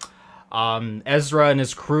where Ezra and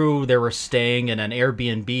his crew, they were staying in an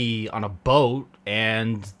Airbnb on a boat,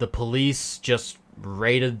 and the police just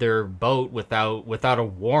raided their boat without a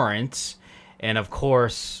warrant. And of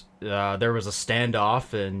course, there was a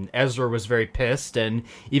standoff, and Ezra was very pissed, and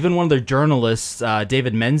even one of their journalists,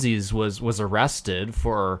 David Menzies, was arrested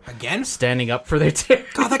for standing up for their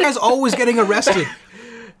God, that guy's always getting arrested.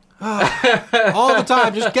 All the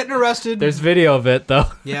time, just getting arrested. There's video of it,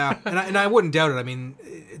 though. Yeah, and I wouldn't doubt it. I mean,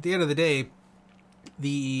 at the end of the day,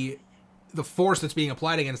 the force that's being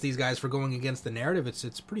applied against these guys for going against the narrative,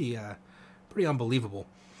 it's pretty unbelievable.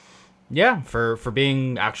 Yeah, for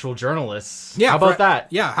being actual journalists. Yeah, how about that?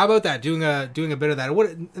 Yeah, how about that? Doing a bit of that.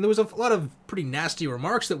 And there was a lot of pretty nasty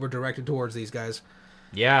remarks that were directed towards these guys.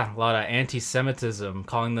 Yeah, a lot of anti-Semitism,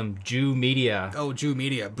 calling them Jew media. Oh, Jew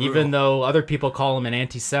media. Brutal. Even though other people call him an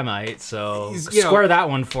anti-Semite, so square that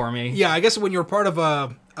one for me. Yeah, I guess when you're part of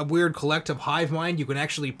a weird collective hive mind, you can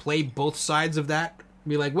actually play both sides of that.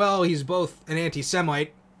 Be like, well, he's both an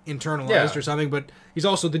anti-Semite, internalized or something, but he's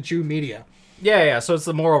also the Jew media. Yeah, so it's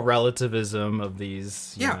the moral relativism of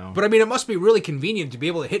these, you know. But I mean, it must be really convenient to be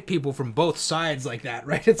able to hit people from both sides like that,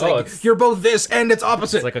 right? It's you're both this and it's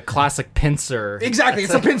opposite. It's like a classic pincer. Exactly,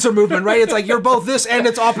 it's a pincer movement, right? It's like you're both this and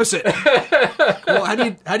it's opposite. Well,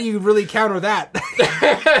 how do you really counter that?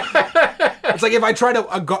 It's like if I try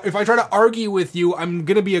to argue with you, I'm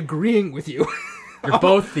gonna be agreeing with you. You're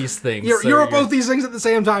both these things. You're both these things at the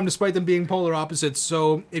same time, despite them being polar opposites.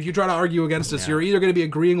 So if you try to argue against us, you're either going to be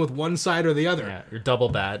agreeing with one side or the other. Yeah, you're double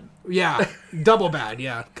bad. Yeah, double bad,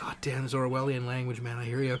 yeah. God damn, this Orwellian language, man, I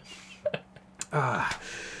hear you.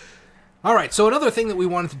 All right, so another thing that we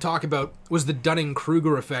wanted to talk about was the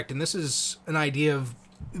Dunning-Kruger effect, and this is an idea of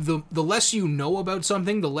the less you know about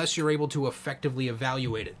something, the less you're able to effectively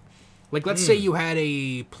evaluate it. Like, let's say you had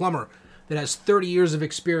a plumber that has 30 years of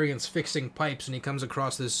experience fixing pipes, and he comes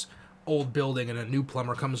across this old building, and a new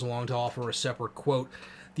plumber comes along to offer a separate quote.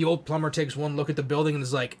 The old plumber takes one look at the building and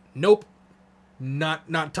is like, nope,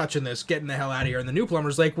 not touching this, getting the hell out of here. And the new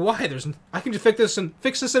plumber's like, why? I can just fix this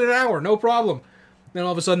in an hour, no problem. Then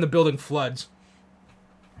all of a sudden the building floods.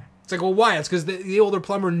 It's like, well, why? It's because the older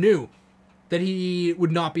plumber knew that he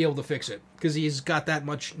would not be able to fix it, because he's got that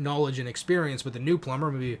much knowledge and experience. But the new plumber,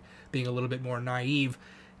 maybe being a little bit more naive,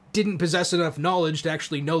 didn't possess enough knowledge to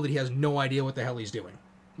actually know that he has no idea what the hell he's doing.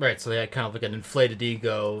 Right, so they had kind of like an inflated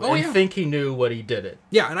ego and think he knew what he did it.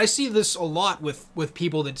 Yeah, and I see this a lot with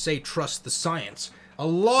people that say trust the science. A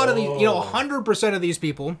lot of these, 100% of these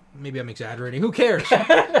people, maybe I'm exaggerating, who cares?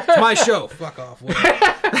 It's my show. Fuck off.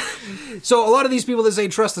 So a lot of these people that say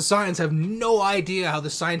trust the science have no idea how the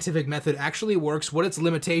scientific method actually works, what its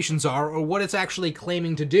limitations are, or what it's actually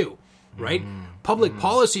claiming to do. Right? Public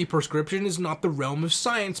policy prescription is not the realm of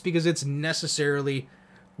science because it's necessarily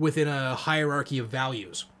within a hierarchy of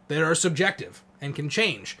values that are subjective and can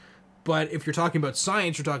change. But if you're talking about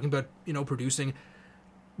science, you're talking about, producing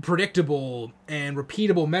predictable and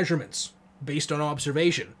repeatable measurements based on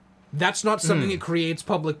observation. That's not something that creates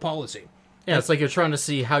public policy. Yeah, it's like you're trying to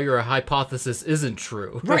see how your hypothesis isn't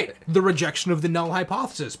true. Right. The rejection of the null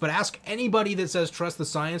hypothesis. But ask anybody that says trust the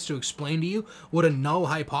science to explain to you what a null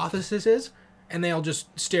hypothesis is, and they'll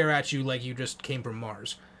just stare at you like you just came from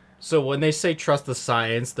Mars. So when they say trust the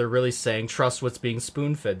science, they're really saying trust what's being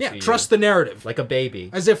spoon-fed to Yeah, you. trust the narrative. Like a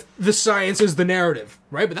baby. As if the science is the narrative,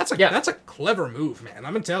 right? But that's a clever move, man.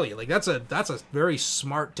 I'm gonna tell you, like that's a very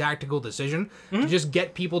smart tactical decision to just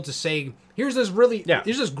get people to say, here's this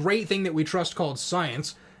great thing that we trust called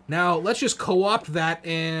science. Now let's just co-opt that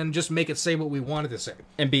and just make it say what we want it to say.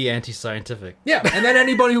 And be anti-scientific. Yeah, and then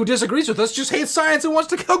anybody who disagrees with us just hates science and wants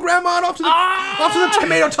to kill Grandma and off to the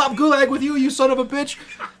tomato top gulag with you son of a bitch.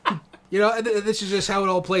 You know, this is just how it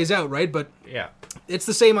all plays out, right? But yeah, it's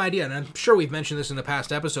the same idea, and I'm sure we've mentioned this in the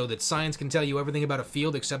past episode, that science can tell you everything about a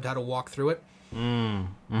field except how to walk through it. You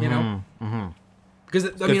know? Because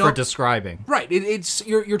for describing. Right. It's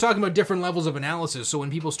you're talking about different levels of analysis, so when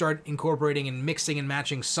people start incorporating and mixing and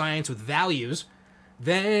matching science with values,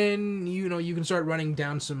 then you can start running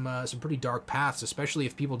down some pretty dark paths, especially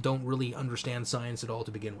if people don't really understand science at all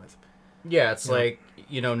to begin with. Yeah, it's like,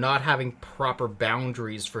 not having proper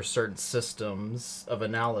boundaries for certain systems of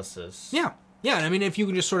analysis. Yeah. Yeah, and I mean, if you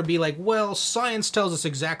can just sort of be like, well, science tells us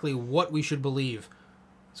exactly what we should believe.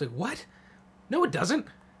 It's like, what? No, it doesn't.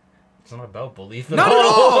 It's not about belief at Not all.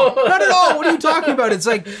 at all. Not at all. What are you talking about? It's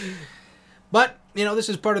like, but this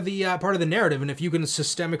is part of the narrative, and if you can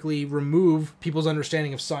systemically remove people's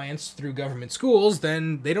understanding of science through government schools,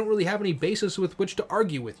 then they don't really have any basis with which to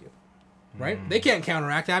argue with you, right? They can't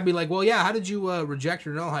counteract that. I'd be like, well, yeah, how did you reject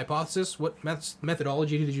your null hypothesis? What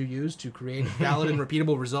methodology did you use to create valid and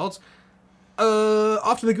repeatable results?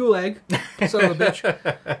 Off to the gulag, son of a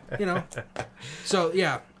bitch. So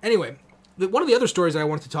yeah. Anyway. One of the other stories I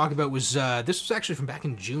wanted to talk about was, this was actually from back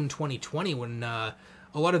in June 2020 when a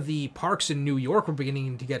lot of the parks in New York were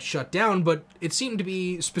beginning to get shut down, but it seemed to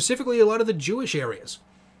be specifically a lot of the Jewish areas.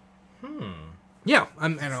 Yeah,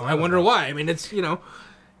 I wonder why. I mean, it's, Maybe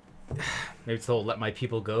it's the whole let my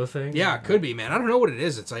people go thing? Yeah, it could be, man. I don't know what it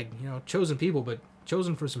is. It's like, chosen people, but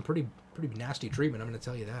chosen for some pretty nasty treatment, I'm going to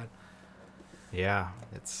tell you that. Yeah,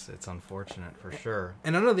 it's unfortunate for sure.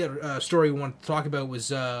 And another story we want to talk about was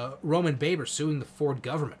Roman Baber suing the Ford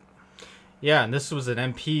government. Yeah, and this was an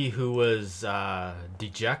MP who was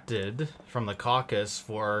dejected from the caucus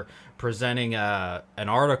for presenting an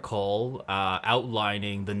article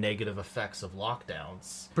outlining the negative effects of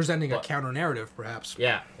lockdowns. Presenting a counter-narrative, perhaps.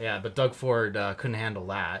 Yeah, but Doug Ford couldn't handle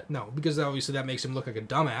that. No, because obviously that makes him look like a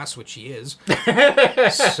dumbass, which he is.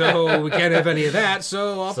 So we can't have any of that,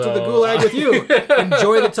 so off to the gulag with you.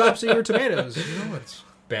 Enjoy the tops of your tomatoes. It's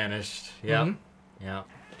banished. Yeah. Mm-hmm. Yeah.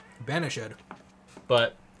 Banished.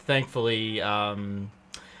 But thankfully,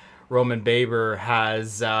 Roman Baber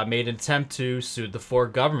has made an attempt to sue the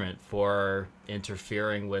Ford government for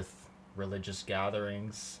interfering with religious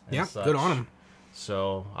gatherings. And such. Good on him.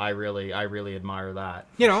 So I really admire that.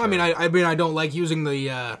 Sure. I mean, I don't like using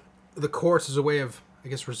the courts as a way of, I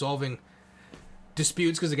guess, resolving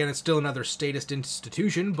disputes, because again, it's still another statist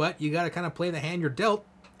institution. But you got to kind of play the hand you're dealt,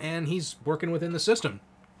 and he's working within the system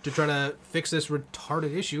to try to fix this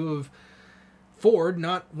retarded issue of Ford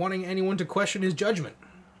not wanting anyone to question his judgment.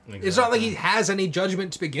 Exactly. It's not like he has any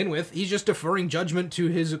judgment to begin with. He's just deferring judgment to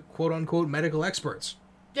his quote-unquote medical experts.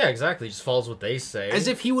 Yeah, exactly. He just follows what they say. As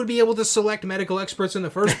if he would be able to select medical experts in the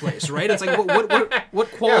first place, right? It's like,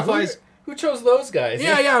 what qualifies... Yeah, who chose those guys?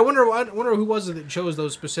 Yeah, I wonder who was it that chose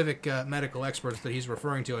those specific medical experts that he's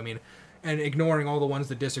referring to. I mean, and ignoring all the ones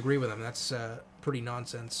that disagree with him. That's pretty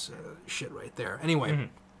nonsense shit right there. Anyway,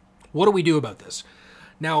 What do we do about this?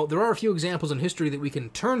 Now, there are a few examples in history that we can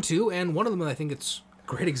turn to, and one of them I think it's a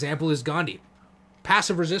great example is Gandhi.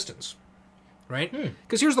 Passive resistance, right?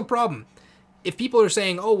 Because here's the problem. If people are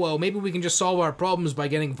saying, oh, well, maybe we can just solve our problems by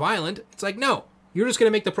getting violent, it's like, no, you're just going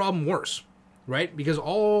to make the problem worse, right? Because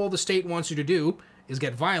all the state wants you to do is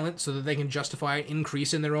get violent so that they can justify an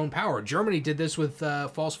increase in their own power. Germany did this with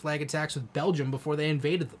false flag attacks with Belgium before they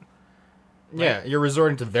invaded them. Right? Yeah, you're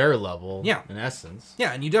resorting to their level, in essence.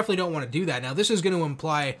 Yeah, and you definitely don't want to do that. Now, this is going to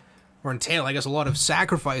imply, or entail, I guess, a lot of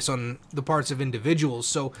sacrifice on the parts of individuals.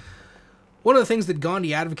 So one of the things that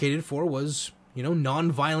Gandhi advocated for was,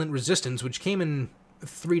 nonviolent resistance, which came in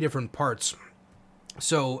 3 different parts.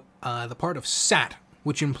 So the part of Sat,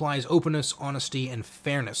 which implies openness, honesty, and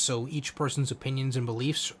fairness. So each person's opinions and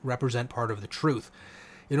beliefs represent part of the truth.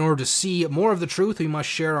 In order to see more of the truth, we must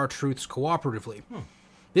share our truths cooperatively.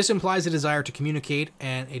 This implies a desire to communicate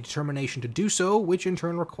and a determination to do so, which in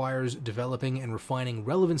turn requires developing and refining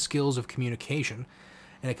relevant skills of communication.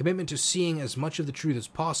 And a commitment to seeing as much of the truth as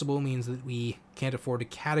possible means that we can't afford to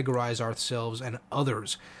categorize ourselves and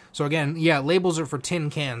others. So again, labels are for tin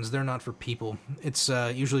cans. They're not for people. It's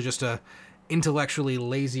usually just a intellectually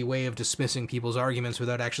lazy way of dismissing people's arguments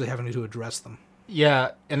without actually having to address them.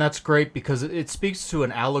 Yeah, and that's great because it speaks to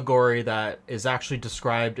an allegory that is actually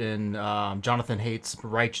described in Jonathan Haidt's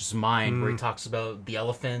Righteous Mind, where he talks about the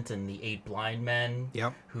elephant and the 8 blind men,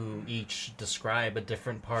 who each describe a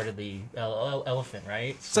different part of the elephant,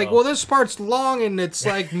 right? It's like, well, this part's long and it's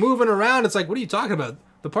like moving around. It's like, what are you talking about?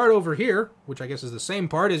 The part over here, which I guess is the same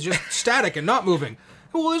part, is just static and not moving.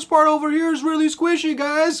 Well, this part over here is really squishy,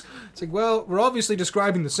 guys. It's like, well, we're obviously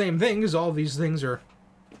describing the same thing because all these things are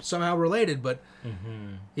somehow related, but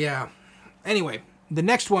yeah. Anyway, the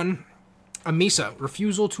next one, Ahimsa,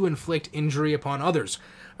 refusal to inflict injury upon others.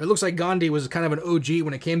 It looks like Gandhi was kind of an OG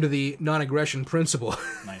when it came to the non-aggression principle.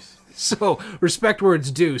 Nice. So, respect where it's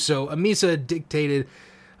due. So, Ahimsa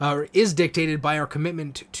is dictated by our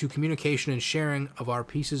commitment to communication and sharing of our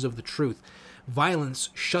pieces of the truth. Violence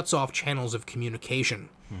shuts off channels of communication,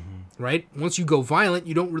 right? Once you go violent,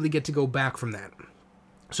 you don't really get to go back from that.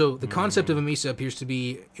 So the concept of Ahimsa appears to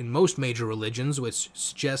be in most major religions, which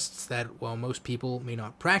suggests that while most people may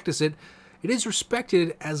not practice it, it is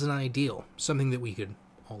respected as an ideal, something that we could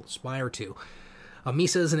all aspire to.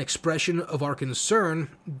 Ahimsa is an expression of our concern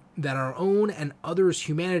that our own and others'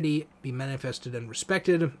 humanity be manifested and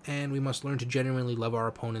respected, and we must learn to genuinely love our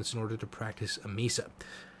opponents in order to practice Ahimsa.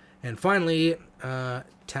 And finally,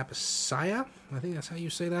 tapasya, I think that's how you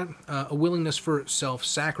say that, a willingness for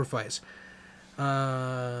self-sacrifice.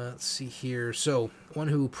 Let's see here. So, one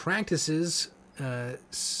who practices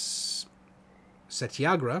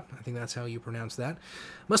satyagraha, I think that's how you pronounce that,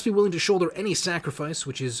 must be willing to shoulder any sacrifice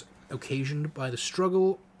which is occasioned by the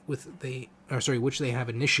struggle which they have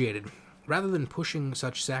initiated, rather than pushing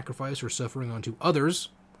such sacrifice or suffering onto others.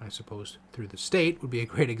 I suppose through the state would be a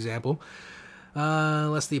great example,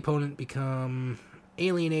 lest the opponent become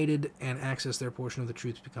alienated and access their portion of the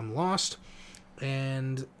truth become lost.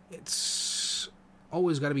 And it's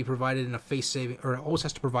always got to be provided in a face-saving, or it always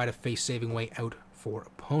has to provide a face-saving way out for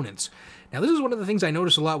opponents. Now, this is one of the things I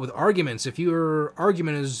notice a lot with arguments. If your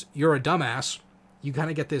argument is you're a dumbass, you kind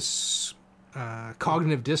of get this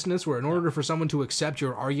cognitive dissonance where in order for someone to accept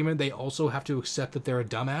your argument, they also have to accept that they're a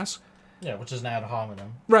dumbass. Yeah, which is an ad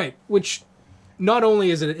hominem. Right, which not only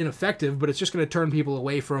is it ineffective, but it's just going to turn people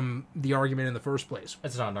away from the argument in the first place.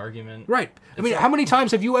 It's not an argument. Right. I mean, how many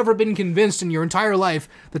times have you ever been convinced in your entire life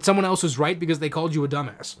that someone else is right because they called you a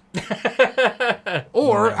dumbass?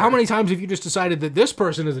 Or how many times have you just decided that this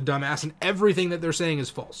person is a dumbass and everything that they're saying is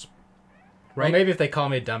false? Right? Well, maybe if they call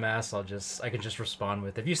me a dumbass, I can just respond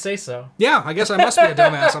with, if you say so. Yeah, I guess I must be a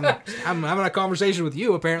dumbass. I'm having a conversation with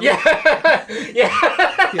you, apparently. Yeah.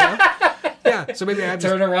 Yeah. Yeah, so maybe I have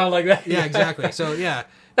turn around like that. Yeah, exactly. So yeah,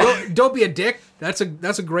 don't be a dick. That's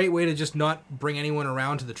a great way to just not bring anyone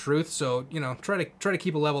around to the truth. So try to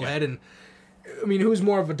keep a level head. And I mean, who's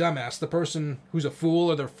more of a dumbass, the person who's a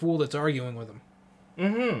fool or the fool that's arguing with him?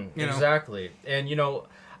 Mm-hmm. Exactly. And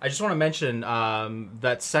I just want to mention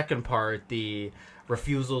that second part, the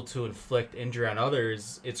refusal to inflict injury on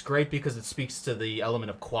others. It's great because it speaks to the element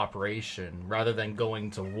of cooperation rather than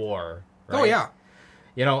going to war. Right? Oh yeah.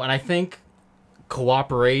 And I think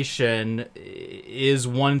cooperation is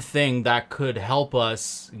one thing that could help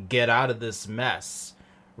us get out of this mess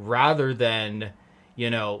rather than,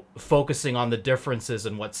 focusing on the differences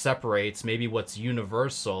and what separates, maybe what's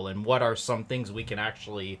universal and what are some things we can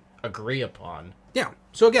actually agree upon. Yeah.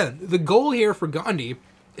 So again, the goal here for Gandhi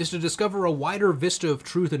is to discover a wider vista of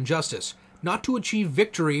truth and justice, not to achieve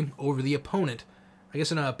victory over the opponent, I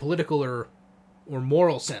guess in a political or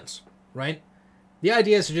moral sense, right? The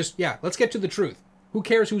idea is to just, let's get to the truth. Who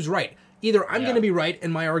cares who's right? Either I'm going to be right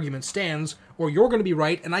and my argument stands, or you're going to be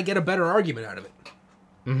right and I get a better argument out of it.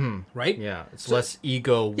 Mm-hmm. Right? Yeah, it's less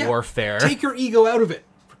ego warfare. Take your ego out of it.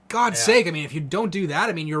 For God's sake, I mean, if you don't do that,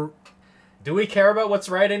 I mean, you're... Do we care about what's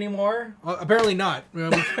right anymore? Apparently not.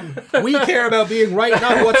 We care about being right,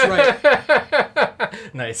 not what's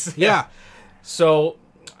right. Nice. Yeah. So,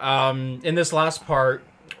 in this last part,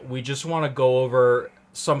 we just want to go over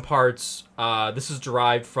some parts. This is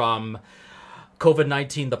derived from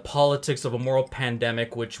COVID-19, the politics of a moral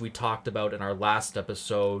pandemic, which we talked about in our last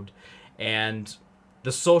episode, and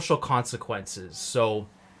the social consequences. So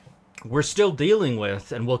we're still dealing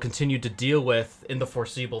with, and will continue to deal with in the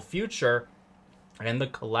foreseeable future, and the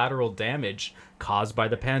collateral damage caused by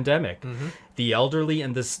the pandemic. Mm-hmm. The elderly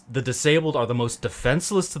and the disabled are the most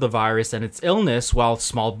defenseless to the virus and its illness, while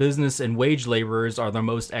small business and wage laborers are the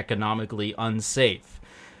most economically unsafe.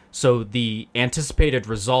 So the anticipated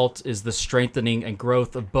result is the strengthening and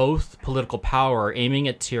growth of both political power, aiming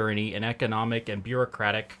at tyranny and economic and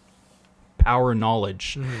bureaucratic power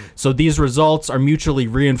knowledge. Mm-hmm. So these results are mutually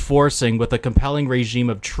reinforcing. With a compelling regime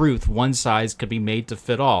of truth, one size can be made to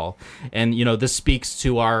fit all. And, this speaks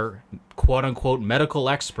to our quote-unquote medical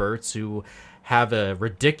experts who have a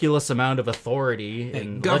ridiculous amount of authority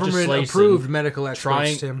in government-approved medical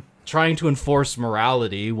experts, trying to enforce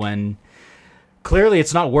morality when clearly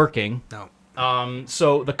it's not working. No.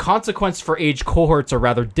 So the consequence for age cohorts are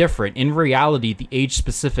rather different. In reality, the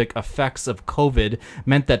age-specific effects of COVID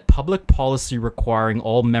meant that public policy requiring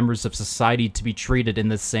all members of society to be treated in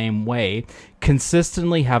the same way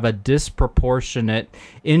consistently have a disproportionate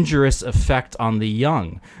injurious effect on the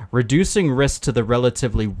young, reducing risk to the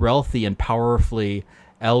relatively wealthy and powerfully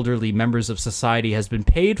elderly members of society has been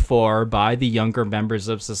paid for by the younger members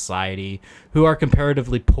of society who are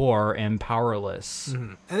comparatively poor and powerless.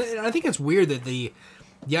 Mm-hmm. And I think it's weird that the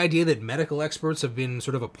idea that medical experts have been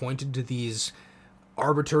sort of appointed to these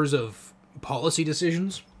arbiters of policy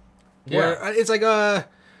decisions. Where it's like,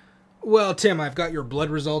 well, Tim, I've got your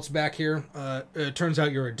blood results back here. It turns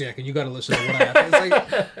out you're a dick, and you got to listen to what I have.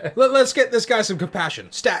 It's like, let's get this guy some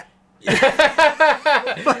compassion. Stat.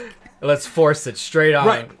 Let's force it straight on.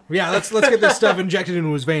 Right. Yeah, let's get this stuff injected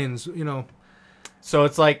into his veins, So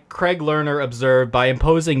it's like Craig Lerner observed, by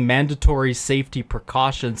imposing mandatory safety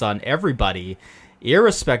precautions on everybody,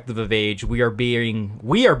 irrespective of age, we are being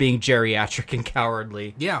geriatric and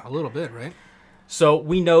cowardly. Yeah, a little bit, right? So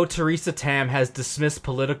we know Theresa Tam has dismissed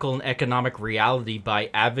political and economic reality by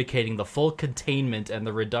advocating the full containment and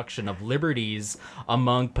the reduction of liberties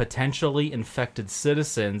among potentially infected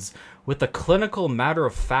citizens with a clinical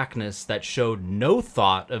matter-of-factness that showed no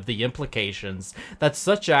thought of the implications that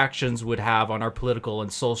such actions would have on our political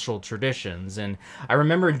and social traditions. And I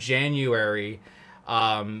remember in January,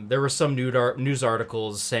 there were some news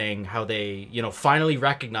articles saying how they, finally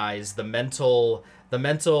recognized the mental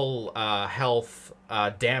health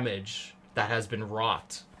damage that has been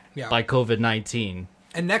wrought by COVID-19.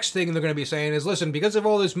 And next thing they're going to be saying is, listen, because of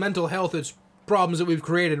all this mental health problems that we've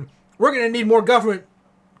created, we're going to need more government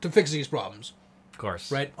to fix these problems. Of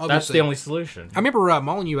course. Right? Obviously. That's the only solution. I remember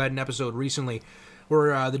Molyneux had an episode recently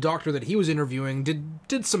where the doctor that he was interviewing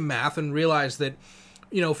did some math and realized that,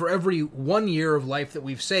 for every 1 year of life that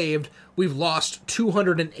we've saved, we've lost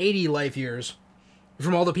 280 life years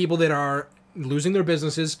from all the people that are losing their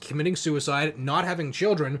businesses, committing suicide, not having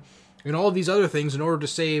children, and all of these other things in order to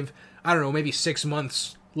save, I don't know, maybe 6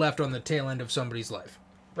 months left on the tail end of somebody's life.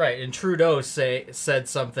 Right, and Trudeau said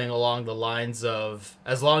something along the lines of,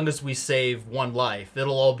 as long as we save one life,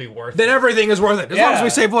 it'll all be worth it. Then everything is worth it. As long as we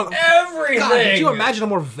save one. Everything! God, could you imagine a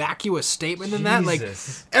more vacuous statement than that? Like,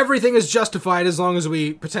 everything is justified as long as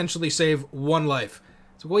we potentially save one life.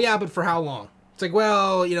 So, well, yeah, but for how long? It's like,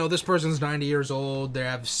 well, this person's 90 years old, they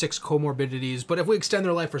have 6 comorbidities, but if we extend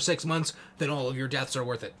their life for 6 months, then all of your deaths are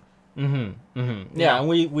worth it. Mm-hmm. Mm-hmm. Yeah, and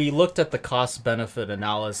we looked at the cost-benefit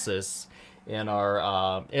analysis in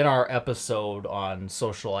our episode on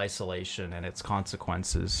social isolation and its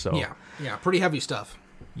consequences. So yeah, pretty heavy stuff.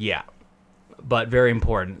 Yeah, but very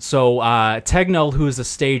important. So Tegnell, who is a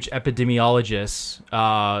stage epidemiologist,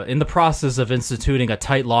 in the process of instituting a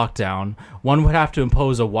tight lockdown, one would have to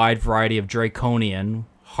impose a wide variety of draconian,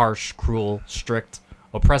 harsh, cruel, strict,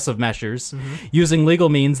 oppressive measures using legal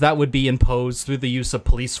means that would be imposed through the use of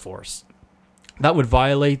police force. That would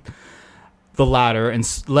violate the letter and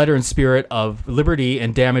spirit of liberty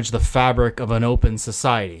and damage the fabric of an open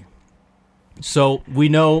society. So we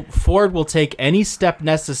know Ford will take any step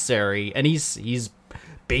necessary, and he's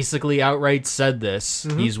basically outright said this.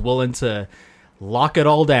 He's willing to lock it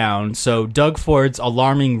all down. So Doug Ford's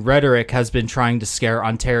alarming rhetoric has been trying to scare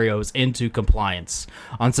Ontarios into compliance.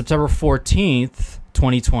 On September 14th,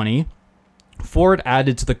 2020, Ford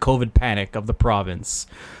added to the COVID panic of the province.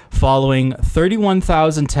 Following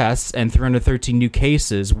 31,000 tests and 313 new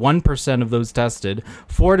cases, 1% of those tested,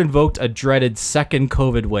 Ford invoked a dreaded second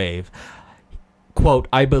COVID wave. Quote,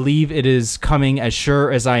 I believe it is coming as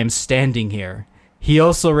sure as I am standing here. He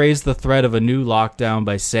also raised the threat of a new lockdown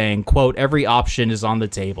by saying, quote, every option is on the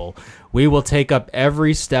table. We will take up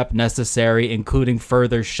every step necessary, including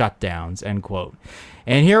further shutdowns, end quote.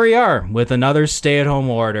 And here we are with another stay-at-home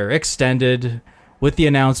order extended with the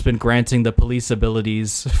announcement granting the police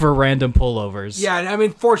abilities for random pullovers. Yeah, I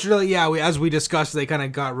mean, fortunately, as we discussed, they kind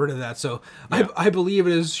of got rid of that. So yeah. I believe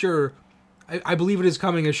it is sure. I believe it is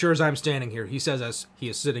coming as sure as I'm standing here. He says as he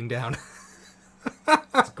is sitting down.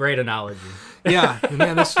 It's a great analogy. Yeah,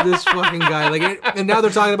 man, this fucking guy. And now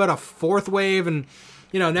they're talking about a fourth wave, and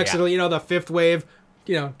next it'll the fifth wave.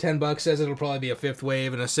 $10 says it'll probably be a fifth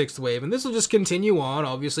wave and a sixth wave, and this will just continue on,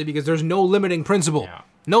 obviously, because there's no limiting principle. Yeah.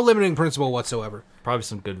 No limiting principle whatsoever. Probably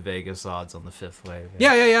some good Vegas odds on the fifth wave.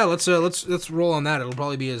 Yeah. Let's roll on that. It'll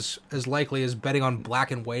probably be as likely as betting on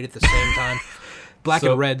black and white at the same time. Black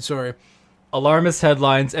and red, sorry. Alarmist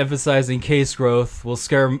headlines emphasizing case growth will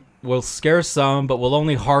scare will scare some, but will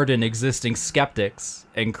only harden existing skeptics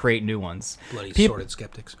and create new ones. Bloody sordid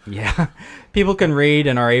skeptics. Yeah. People can read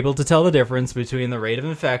and are able to tell the difference between the rate of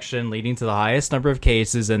infection leading to the highest number of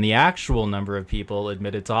cases and the actual number of people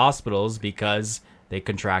admitted to hospitals because they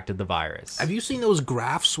contracted the virus. Have you seen those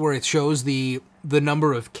graphs where it shows the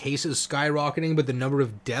number of cases skyrocketing, but the number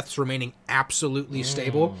of deaths remaining absolutely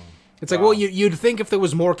stable? It's like, well, you'd think if there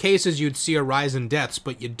was more cases, you'd see a rise in deaths,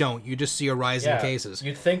 but you don't. You just see a rise in cases.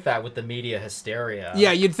 You'd think that with the media hysteria.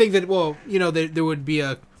 Yeah, you'd think that, well, there would be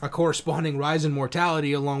a corresponding rise in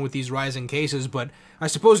mortality along with these rising cases, but I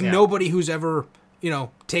suppose nobody who's ever,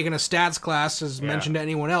 taken a stats class has mentioned to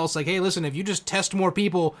anyone else, like, hey, listen, if you just test more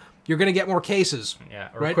people, you're going to get more cases. Yeah,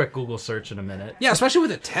 or a quick Google search in a minute. Yeah, especially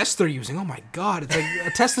with the test they're using. Oh, my God. It's like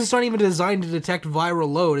a test that's not even designed to detect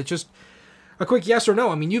viral load. It's just a quick yes or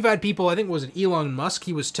no. I mean, you've had people, I think, was it Elon Musk?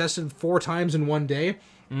 He was tested 4 times in one day.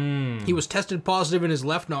 He was tested positive in his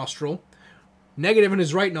left nostril, negative in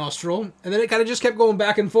his right nostril, and then it kind of just kept going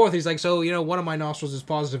back and forth. He's like, so, one of my nostrils is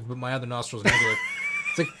positive, but my other nostril's negative.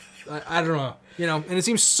 It's like, I don't know. And it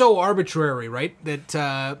seems so arbitrary, right?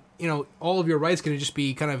 That, all of your rights can just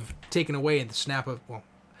be kind of taken away at the snap of, well,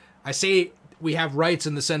 I say we have rights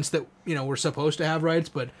in the sense that, we're supposed to have rights,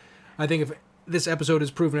 but I think if this episode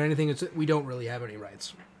has proven anything, it's that we don't really have any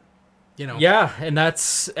rights. Yeah, and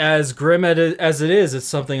that's as grim as it is. It's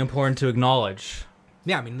something important to acknowledge.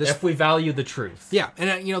 Yeah, I mean, if we value the truth. Yeah, and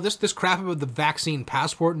this crap about the vaccine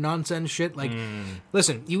passport nonsense shit. Like,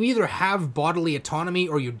 listen, you either have bodily autonomy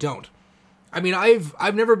or you don't. I mean,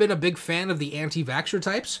 I've never been a big fan of the anti-vaxxer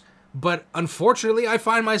types, but unfortunately, I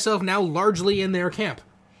find myself now largely in their camp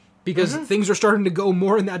because things are starting to go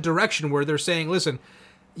more in that direction where they're saying, listen,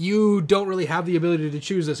 you don't really have the ability to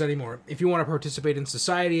choose this anymore. If you want to participate in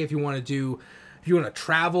society, if you want to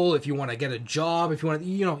travel, if you want to get a job, if you want to,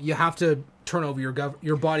 you have to turn over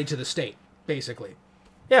your body to the state, basically.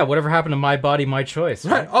 Yeah, whatever happened to my body, my choice.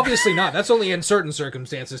 Right? Obviously not. That's only in certain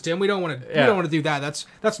circumstances, Tim. We don't want to. We don't want to do that.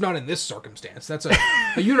 That's not in this circumstance. That's a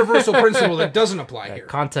universal principle that doesn't apply here.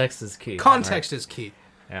 Context is key. Context is key.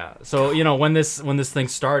 Yeah. So, when this thing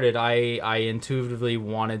started, I intuitively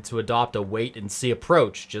wanted to adopt a wait and see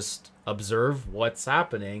approach. Just observe what's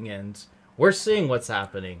happening, and we're seeing what's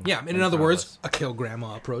happening. Yeah. In other words, a kill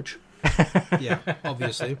grandma approach. Yeah,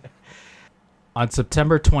 obviously. On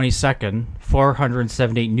September 22nd,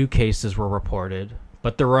 478 new cases were reported,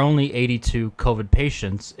 but there were only 82 COVID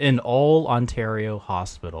patients in all Ontario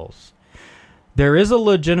hospitals. There is a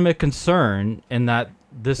legitimate concern in that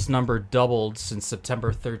this number doubled since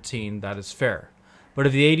September 13. That is fair. But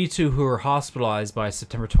of the 82 who were hospitalized by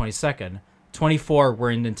September 22nd, 24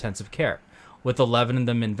 were in intensive care, with 11 of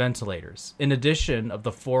them in ventilators. In addition, of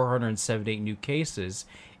the 478 new cases,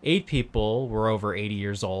 8 people were over 80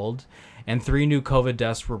 years old, and 3 new COVID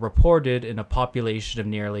deaths were reported in a population of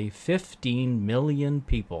nearly 15 million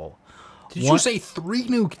people. Did you say 3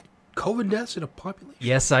 new COVID deaths in a population?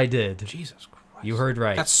 Yes, I did. Jesus Christ. You heard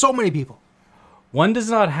right. That's so many people. One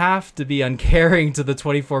does not have to be uncaring to the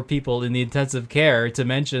 24 people in the intensive care to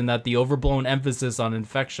mention that the overblown emphasis on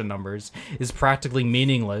infection numbers is practically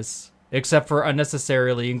meaningless, except for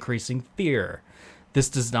unnecessarily increasing fear. This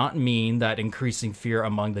does not mean that increasing fear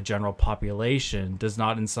among the general population does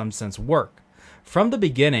not in some sense work. From the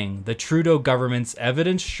beginning, the Trudeau government's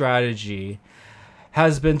evidence strategy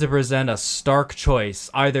has been to present a stark choice: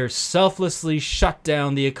 either selflessly shut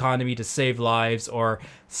down the economy to save lives, or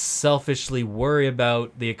selfishly worry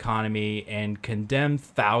about the economy and condemn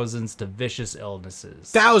thousands to vicious illnesses.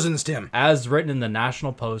 Thousands, Tim. As written in the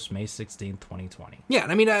National Post, May 16, 2020. Yeah,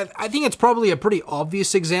 I mean, I think it's probably a pretty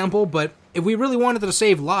obvious example, but if we really wanted to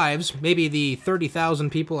save lives, maybe the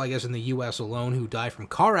 30,000 people, I guess, in the U.S. alone who die from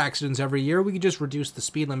car accidents every year, we could just reduce the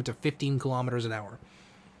speed limit to 15 kilometers an hour.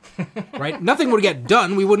 Right? Nothing would get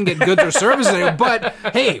done. We wouldn't get goods or services anywhere. But,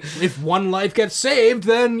 hey, if one life gets saved,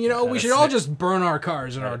 then, we should all just burn our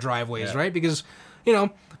cars in our driveways, right? Because,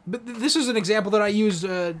 but this is an example that I used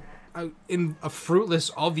in a fruitless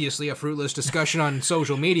discussion on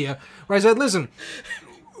social media, where I said, listen,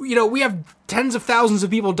 we have tens of thousands of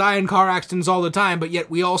people die in car accidents all the time, but yet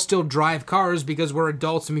we all still drive cars because we're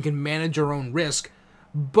adults and we can manage our own risk.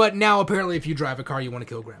 But now, apparently, if you drive a car, you want to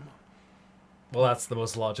kill grandma. Well, that's the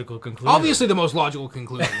most logical conclusion. Obviously the most logical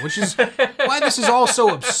conclusion, which is why this is all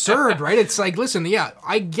so absurd, right? It's like, listen, yeah,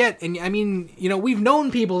 I get, and I mean, we've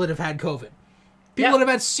known people that have had COVID. People that have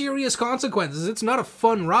had serious consequences. It's not a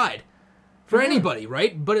fun ride for anybody,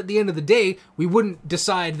 right? But at the end of the day, we wouldn't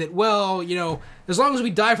decide that, well, as long as we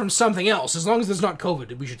die from something else, as long as there's not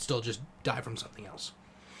COVID, we should still just die from something else.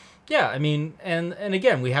 Yeah, I mean, and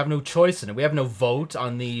again, we have no choice in it. We have no vote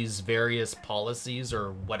on these various policies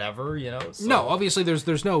or whatever, you know. So. No, obviously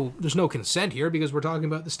there's no consent here because we're talking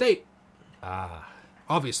about the state.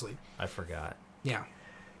 Obviously. I forgot. Yeah.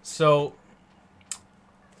 So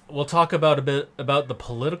we'll talk about a bit about the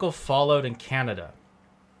political fallout in Canada.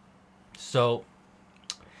 So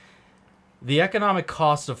the economic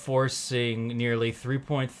cost of forcing nearly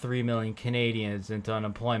 3.3 million Canadians into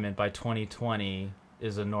unemployment by 2020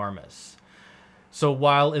 is enormous. So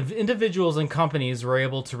while individuals and companies were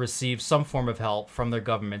able to receive some form of help from their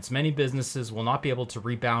governments, many businesses will not be able to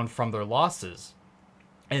rebound from their losses.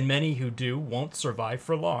 And many who do won't survive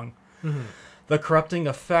for long. Mm-hmm. The corrupting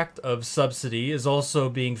effect of subsidy is also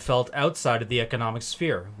being felt outside of the economic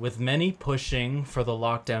sphere, with many pushing for the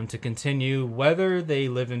lockdown to continue, whether they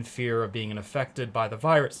live in fear of being affected by the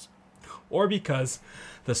virus, or because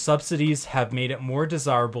the subsidies have made it more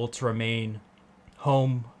desirable to remain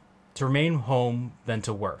home than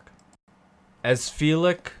to work. As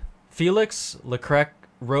Felix Leclerc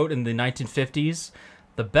wrote in the 1950s,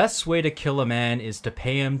 the best way to kill a man is to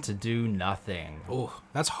pay him to do nothing. Oh,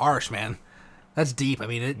 that's harsh, man. That's deep. I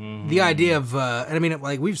mean, the idea of, and I mean,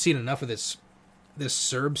 like, we've seen enough of this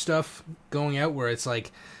CERB stuff going out where it's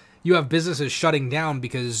like you have businesses shutting down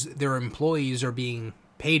because their employees are being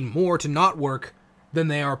paid more to not work than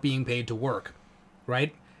they are being paid to work,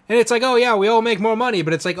 right? And it's like, oh yeah, we all make more money,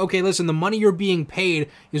 but it's like, okay, listen, the money you're being paid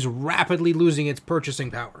is rapidly losing its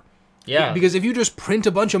purchasing power. Yeah. Because if you just print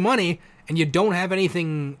a bunch of money and you don't have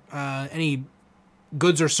anything, any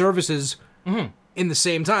goods or services in the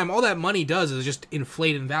same time, all that money does is just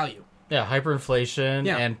inflate in value. Yeah, hyperinflation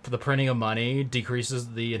and the printing of money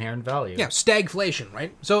decreases the inherent value. Yeah, stagflation,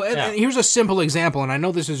 right? So and here's a simple example, and I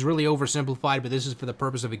know this is really oversimplified, but this is for the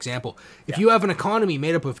purpose of example. If you have an economy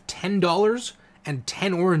made up of $10 and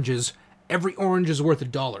 10 oranges, every orange is worth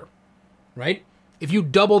 $1, right? If you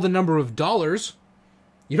double the number of dollars,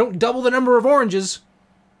 you don't double the number of oranges,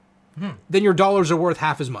 then your dollars are worth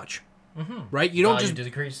half as much. Right? You don't value just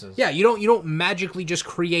decreases. Yeah, you don't magically just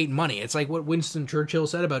create money. It's like what Winston Churchill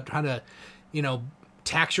said about trying to,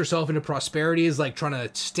 tax yourself into prosperity is like trying to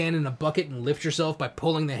stand in a bucket and lift yourself by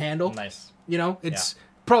pulling the handle. Nice. It's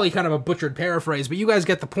probably kind of a butchered paraphrase, but you guys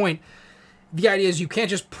get the point. The idea is you can't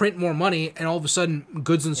just print more money and all of a sudden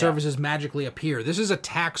goods and services magically appear. This is a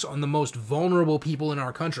tax on the most vulnerable people in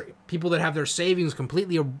our country. People that have their savings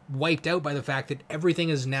completely wiped out by the fact that everything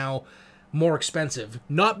is now more expensive.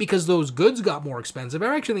 Not because those goods got more expensive.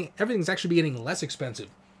 Everything's actually getting less expensive.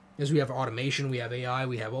 As we have automation, we have AI,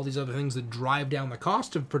 we have all these other things that drive down the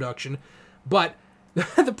cost of production. But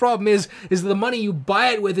the problem is the money you buy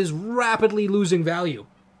it with is rapidly losing value.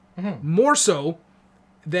 More so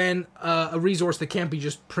than a resource that can't be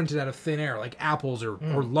just printed out of thin air, like apples or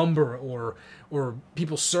lumber or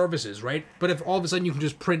people's services, right? But if all of a sudden you can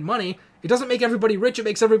just print money, it doesn't make everybody rich, it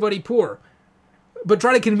makes everybody poor. But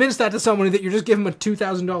try to convince that to someone that you're just giving them a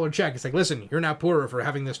 $2,000 check. It's like, listen, you're now poorer for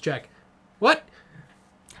having this check. What?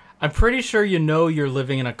 I'm pretty sure you're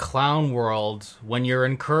living in a clown world when you're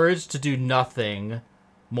encouraged to do nothing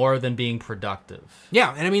more than being productive.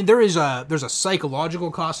 Yeah, and I mean, there's a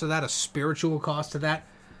psychological cost to that, a spiritual cost to that.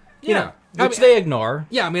 Which they ignore.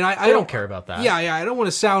 Yeah, I mean, I don't care about that. Yeah, I don't want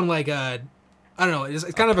to sound like I don't know, it's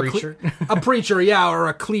kind of preacher? a preacher, or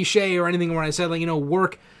a cliche or anything where I said, like,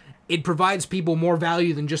 work, it provides people more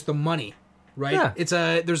value than just the money, right?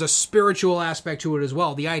 Yeah. There's a spiritual aspect to it as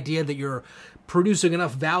well. The idea that you're producing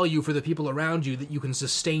enough value for the people around you that you can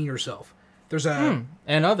sustain yourself. There's and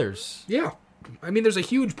others. Yeah. I mean, there's a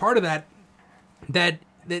huge part of that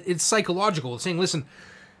it's psychological. It's saying, listen,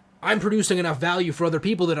 I'm producing enough value for other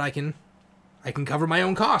people that I can cover my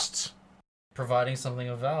own costs. Providing something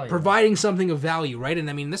of value. Right? And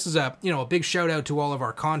I mean, this is a big shout out to all of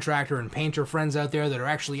our contractor and painter friends out there that are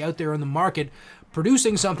actually out there in the market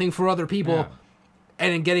producing something for other people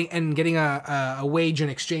and getting a wage in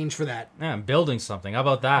exchange for that. Yeah, building something. How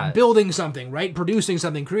about that? Building something, right? Producing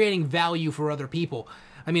something, creating value for other people.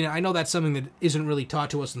 I mean, I know that's something that isn't really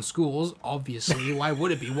taught to us in schools, obviously. Why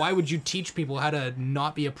would it be? Why would you teach people how to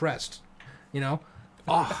not be oppressed?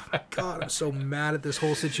 Oh, God, I'm so mad at this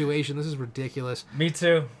whole situation. This is ridiculous. Me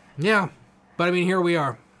too. Yeah, but I mean, here we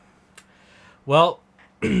are. Well,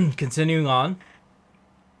 continuing on.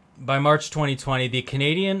 By March 2020, the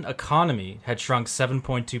Canadian economy had shrunk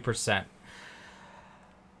 7.2%.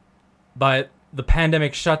 But the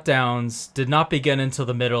pandemic shutdowns did not begin until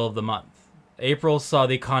the middle of the month. April saw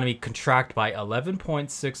the economy contract by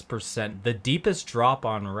 11.6%, the deepest drop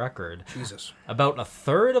on record. Jesus. About a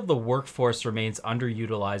third of the workforce remains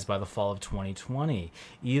underutilized by the fall of 2020,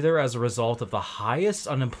 either as a result of the highest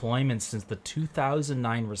unemployment since the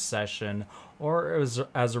 2009 recession or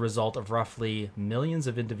as a result of roughly millions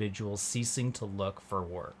of individuals ceasing to look for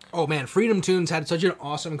work. Oh man, Freedom Tunes had such an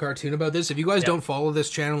awesome cartoon about this. If you guys don't follow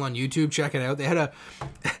this channel on YouTube, check it out. They had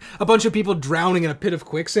a bunch of people drowning in a pit of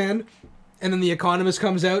quicksand, and then the economist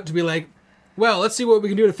comes out to be like, well, let's see what we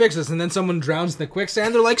can do to fix this. And then someone drowns in the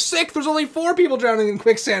quicksand. They're like, sick, there's only 4 people drowning in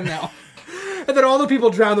quicksand now. And then all the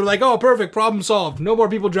people drown. They're like, oh, perfect, problem solved. No more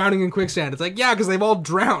people drowning in quicksand. It's like, yeah, because they've all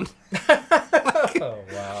drowned. Oh,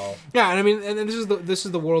 wow. Yeah, and I mean, and this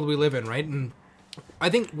is the world we live in, right? And I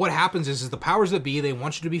think what happens is the powers that be, they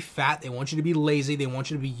want you to be fat, they want you to be lazy, they want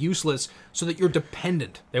you to be useless so that you're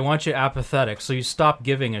dependent. They want you apathetic, so you stop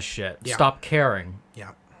giving a shit. Yeah. Stop caring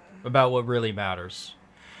about what really matters.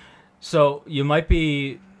 So you might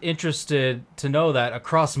be interested to know that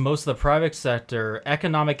across most of the private sector,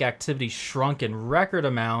 economic activity shrunk in record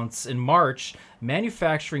amounts. In March,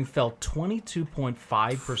 manufacturing fell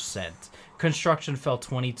 22.5%. Construction fell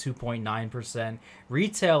 22.9%.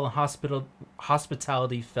 Retail and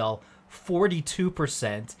hospitality fell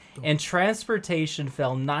 42%. And transportation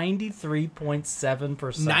fell 93.7%.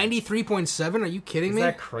 93.7? Are you kidding me? Is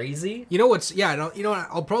that crazy? You know what's... Yeah, you know what?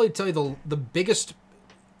 I'll probably tell you the biggest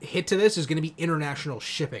hit to this is going to be international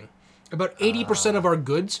shipping. About 80% of our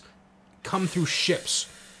goods come through ships,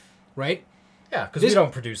 right? Yeah, because we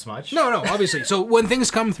don't produce much. No, obviously. So when things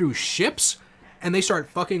come through ships and they start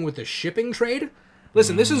fucking with the shipping trade,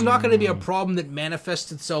 listen, this is not going to be a problem that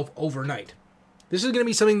manifests itself overnight. This is going to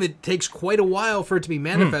be something that takes quite a while for it to be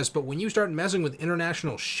manifest, but when you start messing with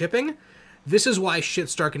international shipping, this is why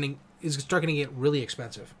shit's starting to get really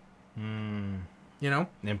expensive. You know?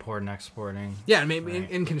 Import and exporting. Yeah, I mean,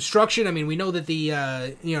 right. in construction, I mean, we know that the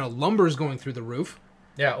lumber is going through the roof.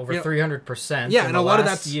 Yeah, over 300%. Yeah, and a lot of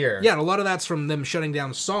that's year. Yeah, and a lot of that's from them shutting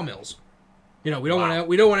down sawmills. You know, we don't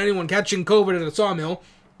want anyone catching COVID at a sawmill,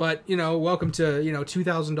 but welcome to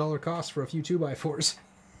 $2,000 costs for a few 2x4s.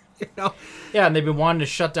 Yeah, and they've been wanting to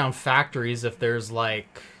shut down factories if there's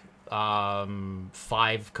like 5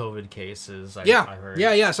 COVID cases. I heard.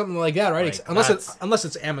 Yeah, something like that, right? Like, unless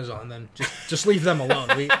it's Amazon, then just leave them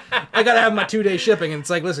alone. I gotta have my 2-day shipping, and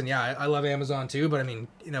it's like, listen, yeah, I love Amazon too, but I mean,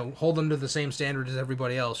 hold them to the same standard as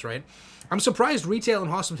everybody else, right? I'm surprised retail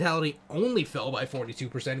and hospitality only fell by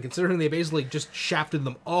 42%, considering they basically just shafted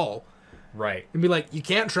them all. Right. And be like, you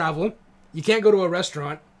can't travel, you can't go to a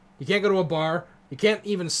restaurant, you can't go to a bar, you can't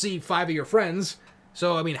even see 5 of your friends.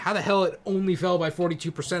 So, I mean, how the hell it only fell by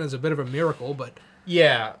 42% is a bit of a miracle, but...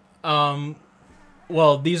 Yeah.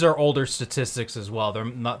 Well, these are older statistics as well. They're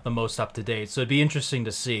not the most up-to-date. So it'd be interesting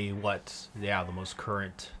to see what, the most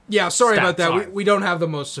current... Yeah, sorry about that. We don't have the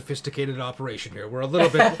most sophisticated operation here. We're a little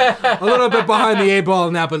bit behind the 8 ball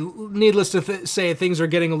in that, but needless to say, things are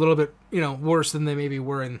getting a little bit, worse than they maybe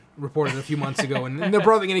were reported a few months ago. And they're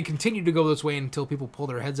probably going to continue to go this way until people pull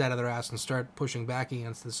their heads out of their ass and start pushing back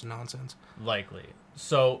against this nonsense. Likely.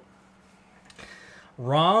 So,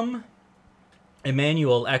 Rahm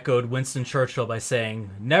Emanuel echoed Winston Churchill by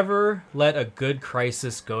saying, "Never let a good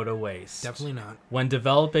crisis go to waste." Definitely not. When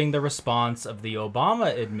developing the response of the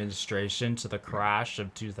Obama administration to the crash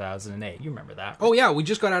of 2008. You remember that? Oh, yeah. We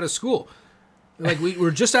just got out of school. Like, we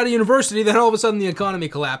were just out of university, then all of a sudden the economy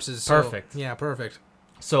collapses. So, perfect. Yeah, perfect.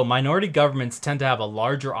 So minority governments tend to have a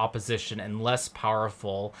larger opposition and less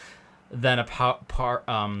powerful than a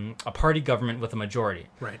party government with a majority.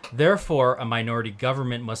 Right. Therefore, a minority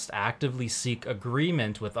government must actively seek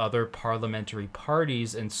agreement with other parliamentary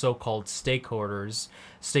parties and so-called stakeholders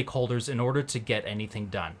in order to get anything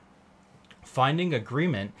done. Finding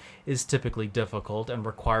agreement is typically difficult and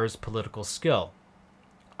requires political skill,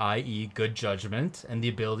 i.e. good judgment and the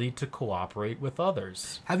ability to cooperate with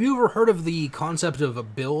others. Have you ever heard of the concept of a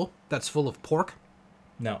bill that's full of pork?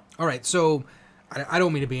 No. All right, so... I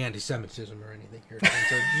don't mean to be anti-Semitism or anything here.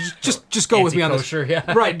 So just go with me on this.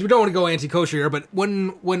 Yeah. Right, we don't want to go anti-kosher here, but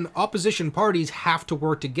when opposition parties have to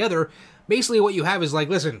work together, basically what you have is like,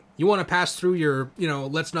 listen, you want to pass through your,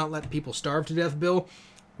 let's not let people starve to death bill?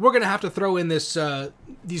 We're going to have to throw in these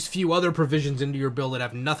few other provisions into your bill that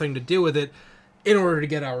have nothing to do with it in order to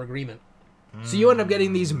get our agreement. So you end up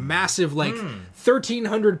getting these massive,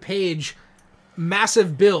 1,300-page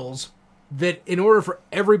massive bills that in order for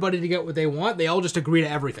everybody to get what they want, they all just agree to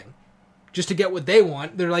everything. Just to get what they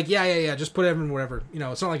want, they're like, yeah, just put everyone whatever.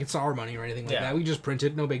 It's not like it's our money or anything like that. We just print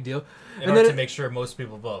it, no big deal. In order to make sure most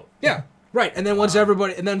people vote. Yeah, right. And then once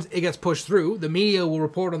then it gets pushed through, the media will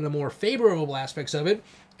report on the more favorable aspects of it,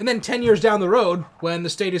 And then 10 years down the road, when the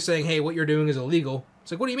state is saying, hey, what you're doing is illegal, it's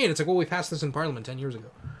like, what do you mean? It's like, well, we passed this in Parliament 10 years ago.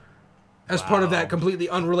 As part of that completely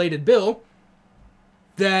unrelated bill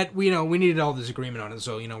that, we needed all this agreement on it.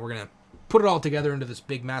 So, we're going to put it all together into this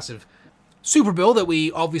big, massive super bill that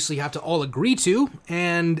we obviously have to all agree to.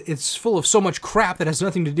 And it's full of so much crap that has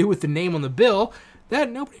nothing to do with the name on the bill that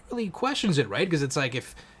nobody really questions it, right? Because it's like,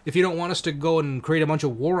 if you don't want us to go and create a bunch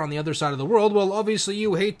of war on the other side of the world, well, obviously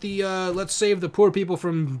you hate the let's save the poor people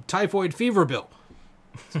from typhoid fever bill.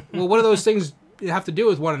 Well, what do those things have to do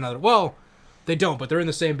with one another? Well, they don't, but they're in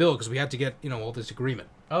the same bill because we had to get, all this agreement.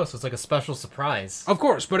 Oh, so it's like a special surprise. Of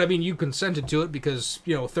course, but I mean, you consented to it because,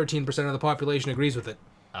 13% of the population agrees with it.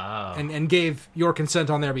 Oh. And gave your consent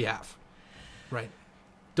on their behalf. Right.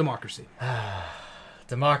 Democracy.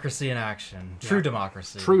 Democracy in action. True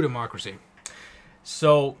democracy. True democracy.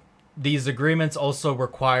 So these agreements also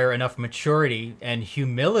require enough maturity and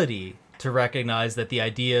humility to recognize that the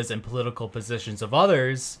ideas and political positions of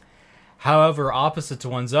others, however opposite to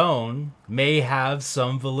one's own, may have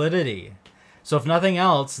some validity. So if nothing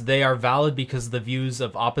else, they are valid because the views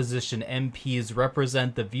of opposition MPs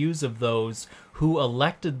represent the views of those who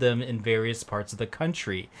elected them in various parts of the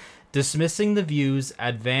country. Dismissing the views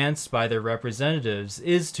advanced by their representatives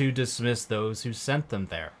is to dismiss those who sent them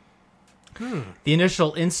there. The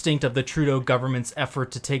initial instinct of the Trudeau government's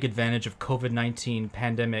effort to take advantage of COVID-19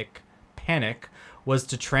 pandemic panic was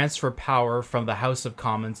to transfer power from the House of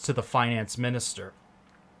Commons to the finance minister.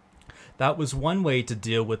 That was one way to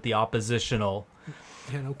deal with the oppositional.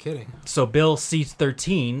 Yeah, no kidding. So Bill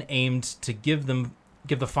C-13 aimed to give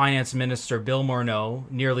the finance minister, Bill Morneau,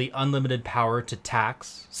 nearly unlimited power to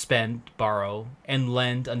tax, spend, borrow, and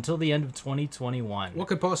lend until the end of 2021. What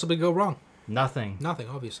could possibly go wrong? Nothing. Nothing,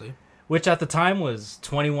 obviously. Which at the time was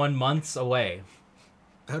 21 months away.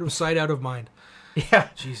 Out of sight, out of mind. Yeah.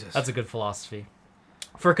 Jesus. That's a good philosophy.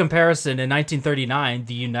 For comparison, in 1939,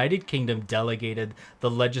 the United Kingdom delegated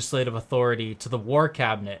the legislative authority to the War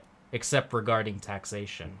Cabinet, except regarding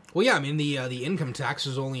taxation. Well, yeah, I mean, the income tax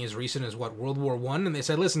was only as recent as, World War I? And they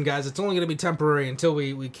said, listen, guys, it's only going to be temporary until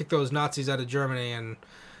we kick those Nazis out of Germany, and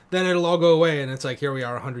then it'll all go away. And it's like, here we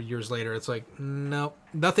are 100 years later. It's like, no,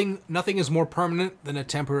 nothing is more permanent than a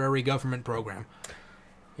temporary government program.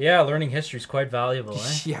 Yeah, learning history is quite valuable,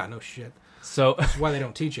 eh? Yeah, no shit. So that's why they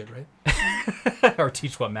don't teach it, right? Or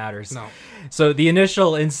teach what matters. No. So the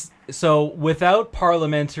initial... So without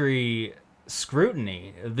parliamentary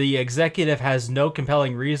scrutiny, the executive has no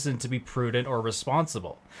compelling reason to be prudent or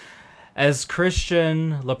responsible. As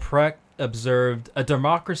Christian Leprec observed, a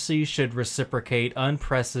democracy should reciprocate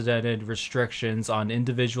unprecedented restrictions on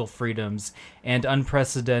individual freedoms and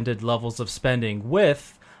unprecedented levels of spending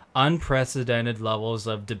with unprecedented levels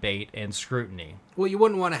of debate and scrutiny. Well, you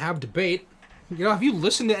wouldn't want to have debate. Have you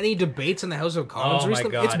listened to any debates in the House of Commons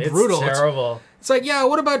recently? Oh my God, it's brutal. It's terrible. It's like, yeah,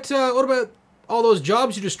 what about all those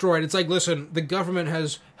jobs you destroyed? It's like, listen, the government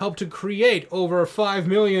has helped to create over 5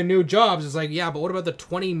 million new jobs. It's like, yeah, but what about the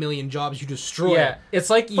 20 million jobs you destroyed? Yeah, it's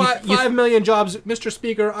like... 5 million jobs. Mr.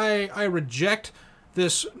 Speaker, I reject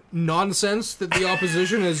this nonsense that the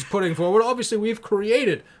opposition is putting forward. Obviously, we've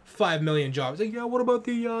created 5 million jobs. Like, yeah, what about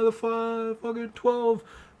the 5, 12,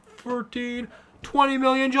 13, 20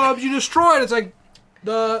 million jobs you destroyed? It's like,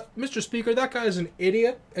 Mr. Speaker, that guy is an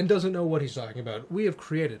idiot and doesn't know what he's talking about. We have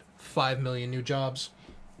created 5 million new jobs.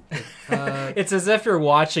 It's as if you're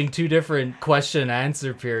watching two different question and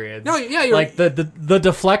answer periods. No, yeah, you're like the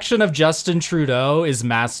deflection of Justin Trudeau is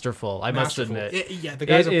masterful. I must admit, the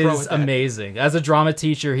guy's a pro. It is amazing. As a drama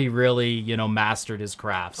teacher, he really mastered his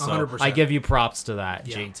craft. So 100%. I give you props to that,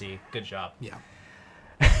 Yeah. JT. Good job. Yeah.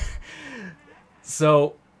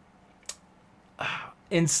 So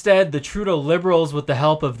instead, the Trudeau Liberals, with the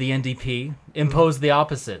help of the NDP, imposed the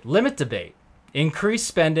opposite: limit debate, increase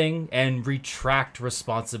spending, and retract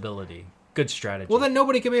responsibility. Good strategy. Well, then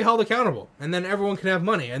nobody can be held accountable, and then everyone can have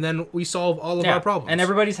money, and then we solve all of our problems. And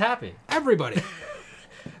everybody's happy. Everybody.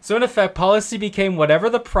 So in effect, policy became whatever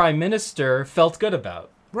the Prime Minister felt good about.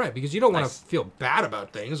 Right, because you don't want to feel bad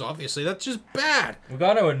about things. Obviously, that's just bad. We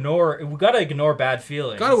gotta ignore bad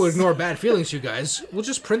feelings. Got to ignore bad feelings, you guys. We'll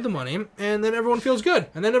just print the money, and then everyone feels good,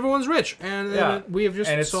 and then everyone's rich, and then we have just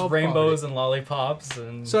and it's solved rainbows poverty. and lollipops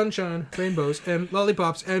and Sunshine, rainbows, and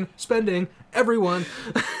lollipops, and spending. Everyone.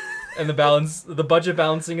 and the budget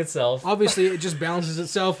balancing itself. Obviously, it just balances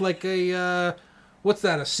itself like a what's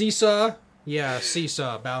that? A seesaw? Yeah, a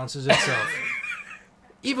seesaw balances itself.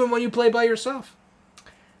 Even when you play by yourself.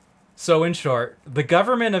 So in short, the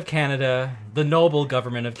government of Canada, the noble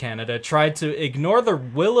government of Canada, tried to ignore the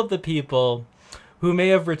will of the people who may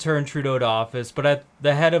have returned Trudeau to office, but at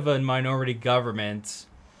the head of a minority government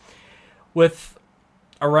with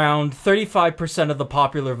around 35% of the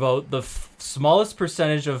popular vote, the smallest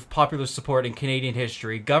percentage of popular support in Canadian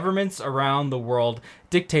history. Governments around the world,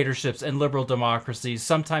 dictatorships, and liberal democracies,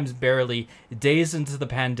 sometimes barely days into the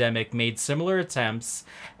pandemic, made similar attempts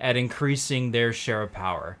at increasing their share of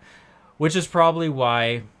power, which is probably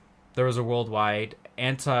why there was a worldwide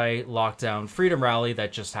anti-lockdown freedom rally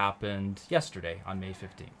that just happened yesterday on May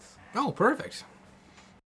 15th. Oh, perfect.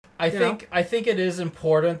 I think it is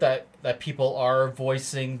important that people are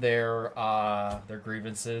voicing their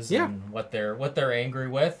grievances and what they're angry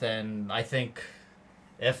with, and I think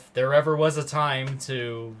if there ever was a time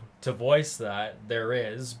to voice that, there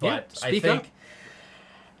is. But I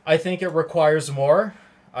think it requires more.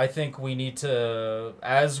 I think we need to,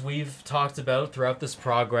 as we've talked about throughout this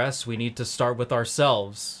progress, we need to start with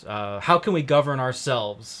ourselves. How can we govern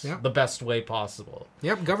ourselves the best way possible?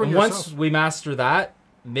 Yep, govern and yourself. Once we master that,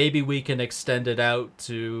 maybe we can extend it out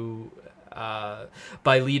to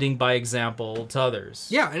by leading by example to others.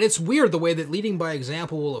 Yeah, and it's weird the way that leading by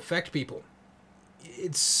example will affect people.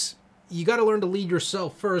 You got to learn to lead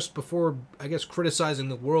yourself first before, I guess, criticizing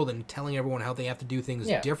the world and telling everyone how they have to do things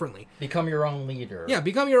differently. Become your own leader. Yeah,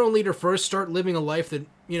 become your own leader first. Start living a life that,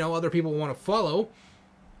 other people want to follow.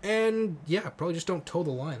 And, probably just don't toe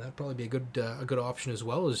the line. That'd probably be a good option as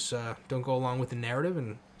well, is don't go along with the narrative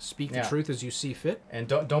and speak the truth as you see fit. And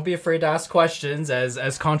don't be afraid to ask questions,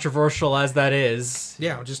 as controversial as that is.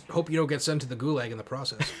 Yeah, just hope you don't get sent to the gulag in the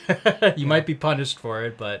process. You might be punished for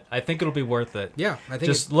it, but I think it'll be worth it. Yeah, I think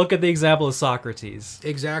just look at the example of Socrates.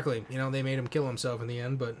 Exactly. They made him kill himself in the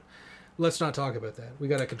end, but let's not talk about that. We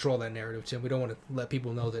got to control that narrative, Tim. We don't want to let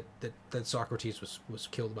people know that Socrates was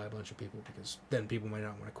killed by a bunch of people, because then people might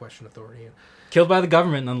not want to question authority. Killed by the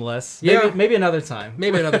government, nonetheless. Maybe another time.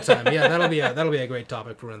 Maybe another time. Yeah, that'll be a great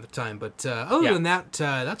topic for another time. But other than that,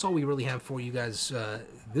 that's all we really have for you guys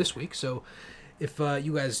this week. So if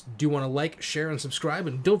you guys do want to like, share, and subscribe,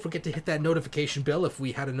 and don't forget to hit that notification bell if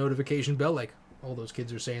we had a notification bell like all those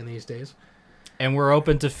kids are saying these days. And we're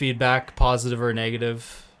open to feedback, positive or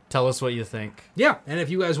negative. Tell us what you think. Yeah, and if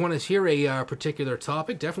you guys want to hear a particular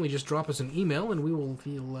topic, definitely just drop us an email, and we will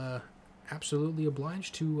feel absolutely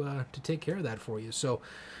obliged to take care of that for you. So,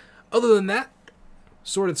 other than that,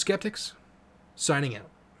 Sorted Skeptics, signing out.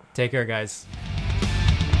 Take care, guys.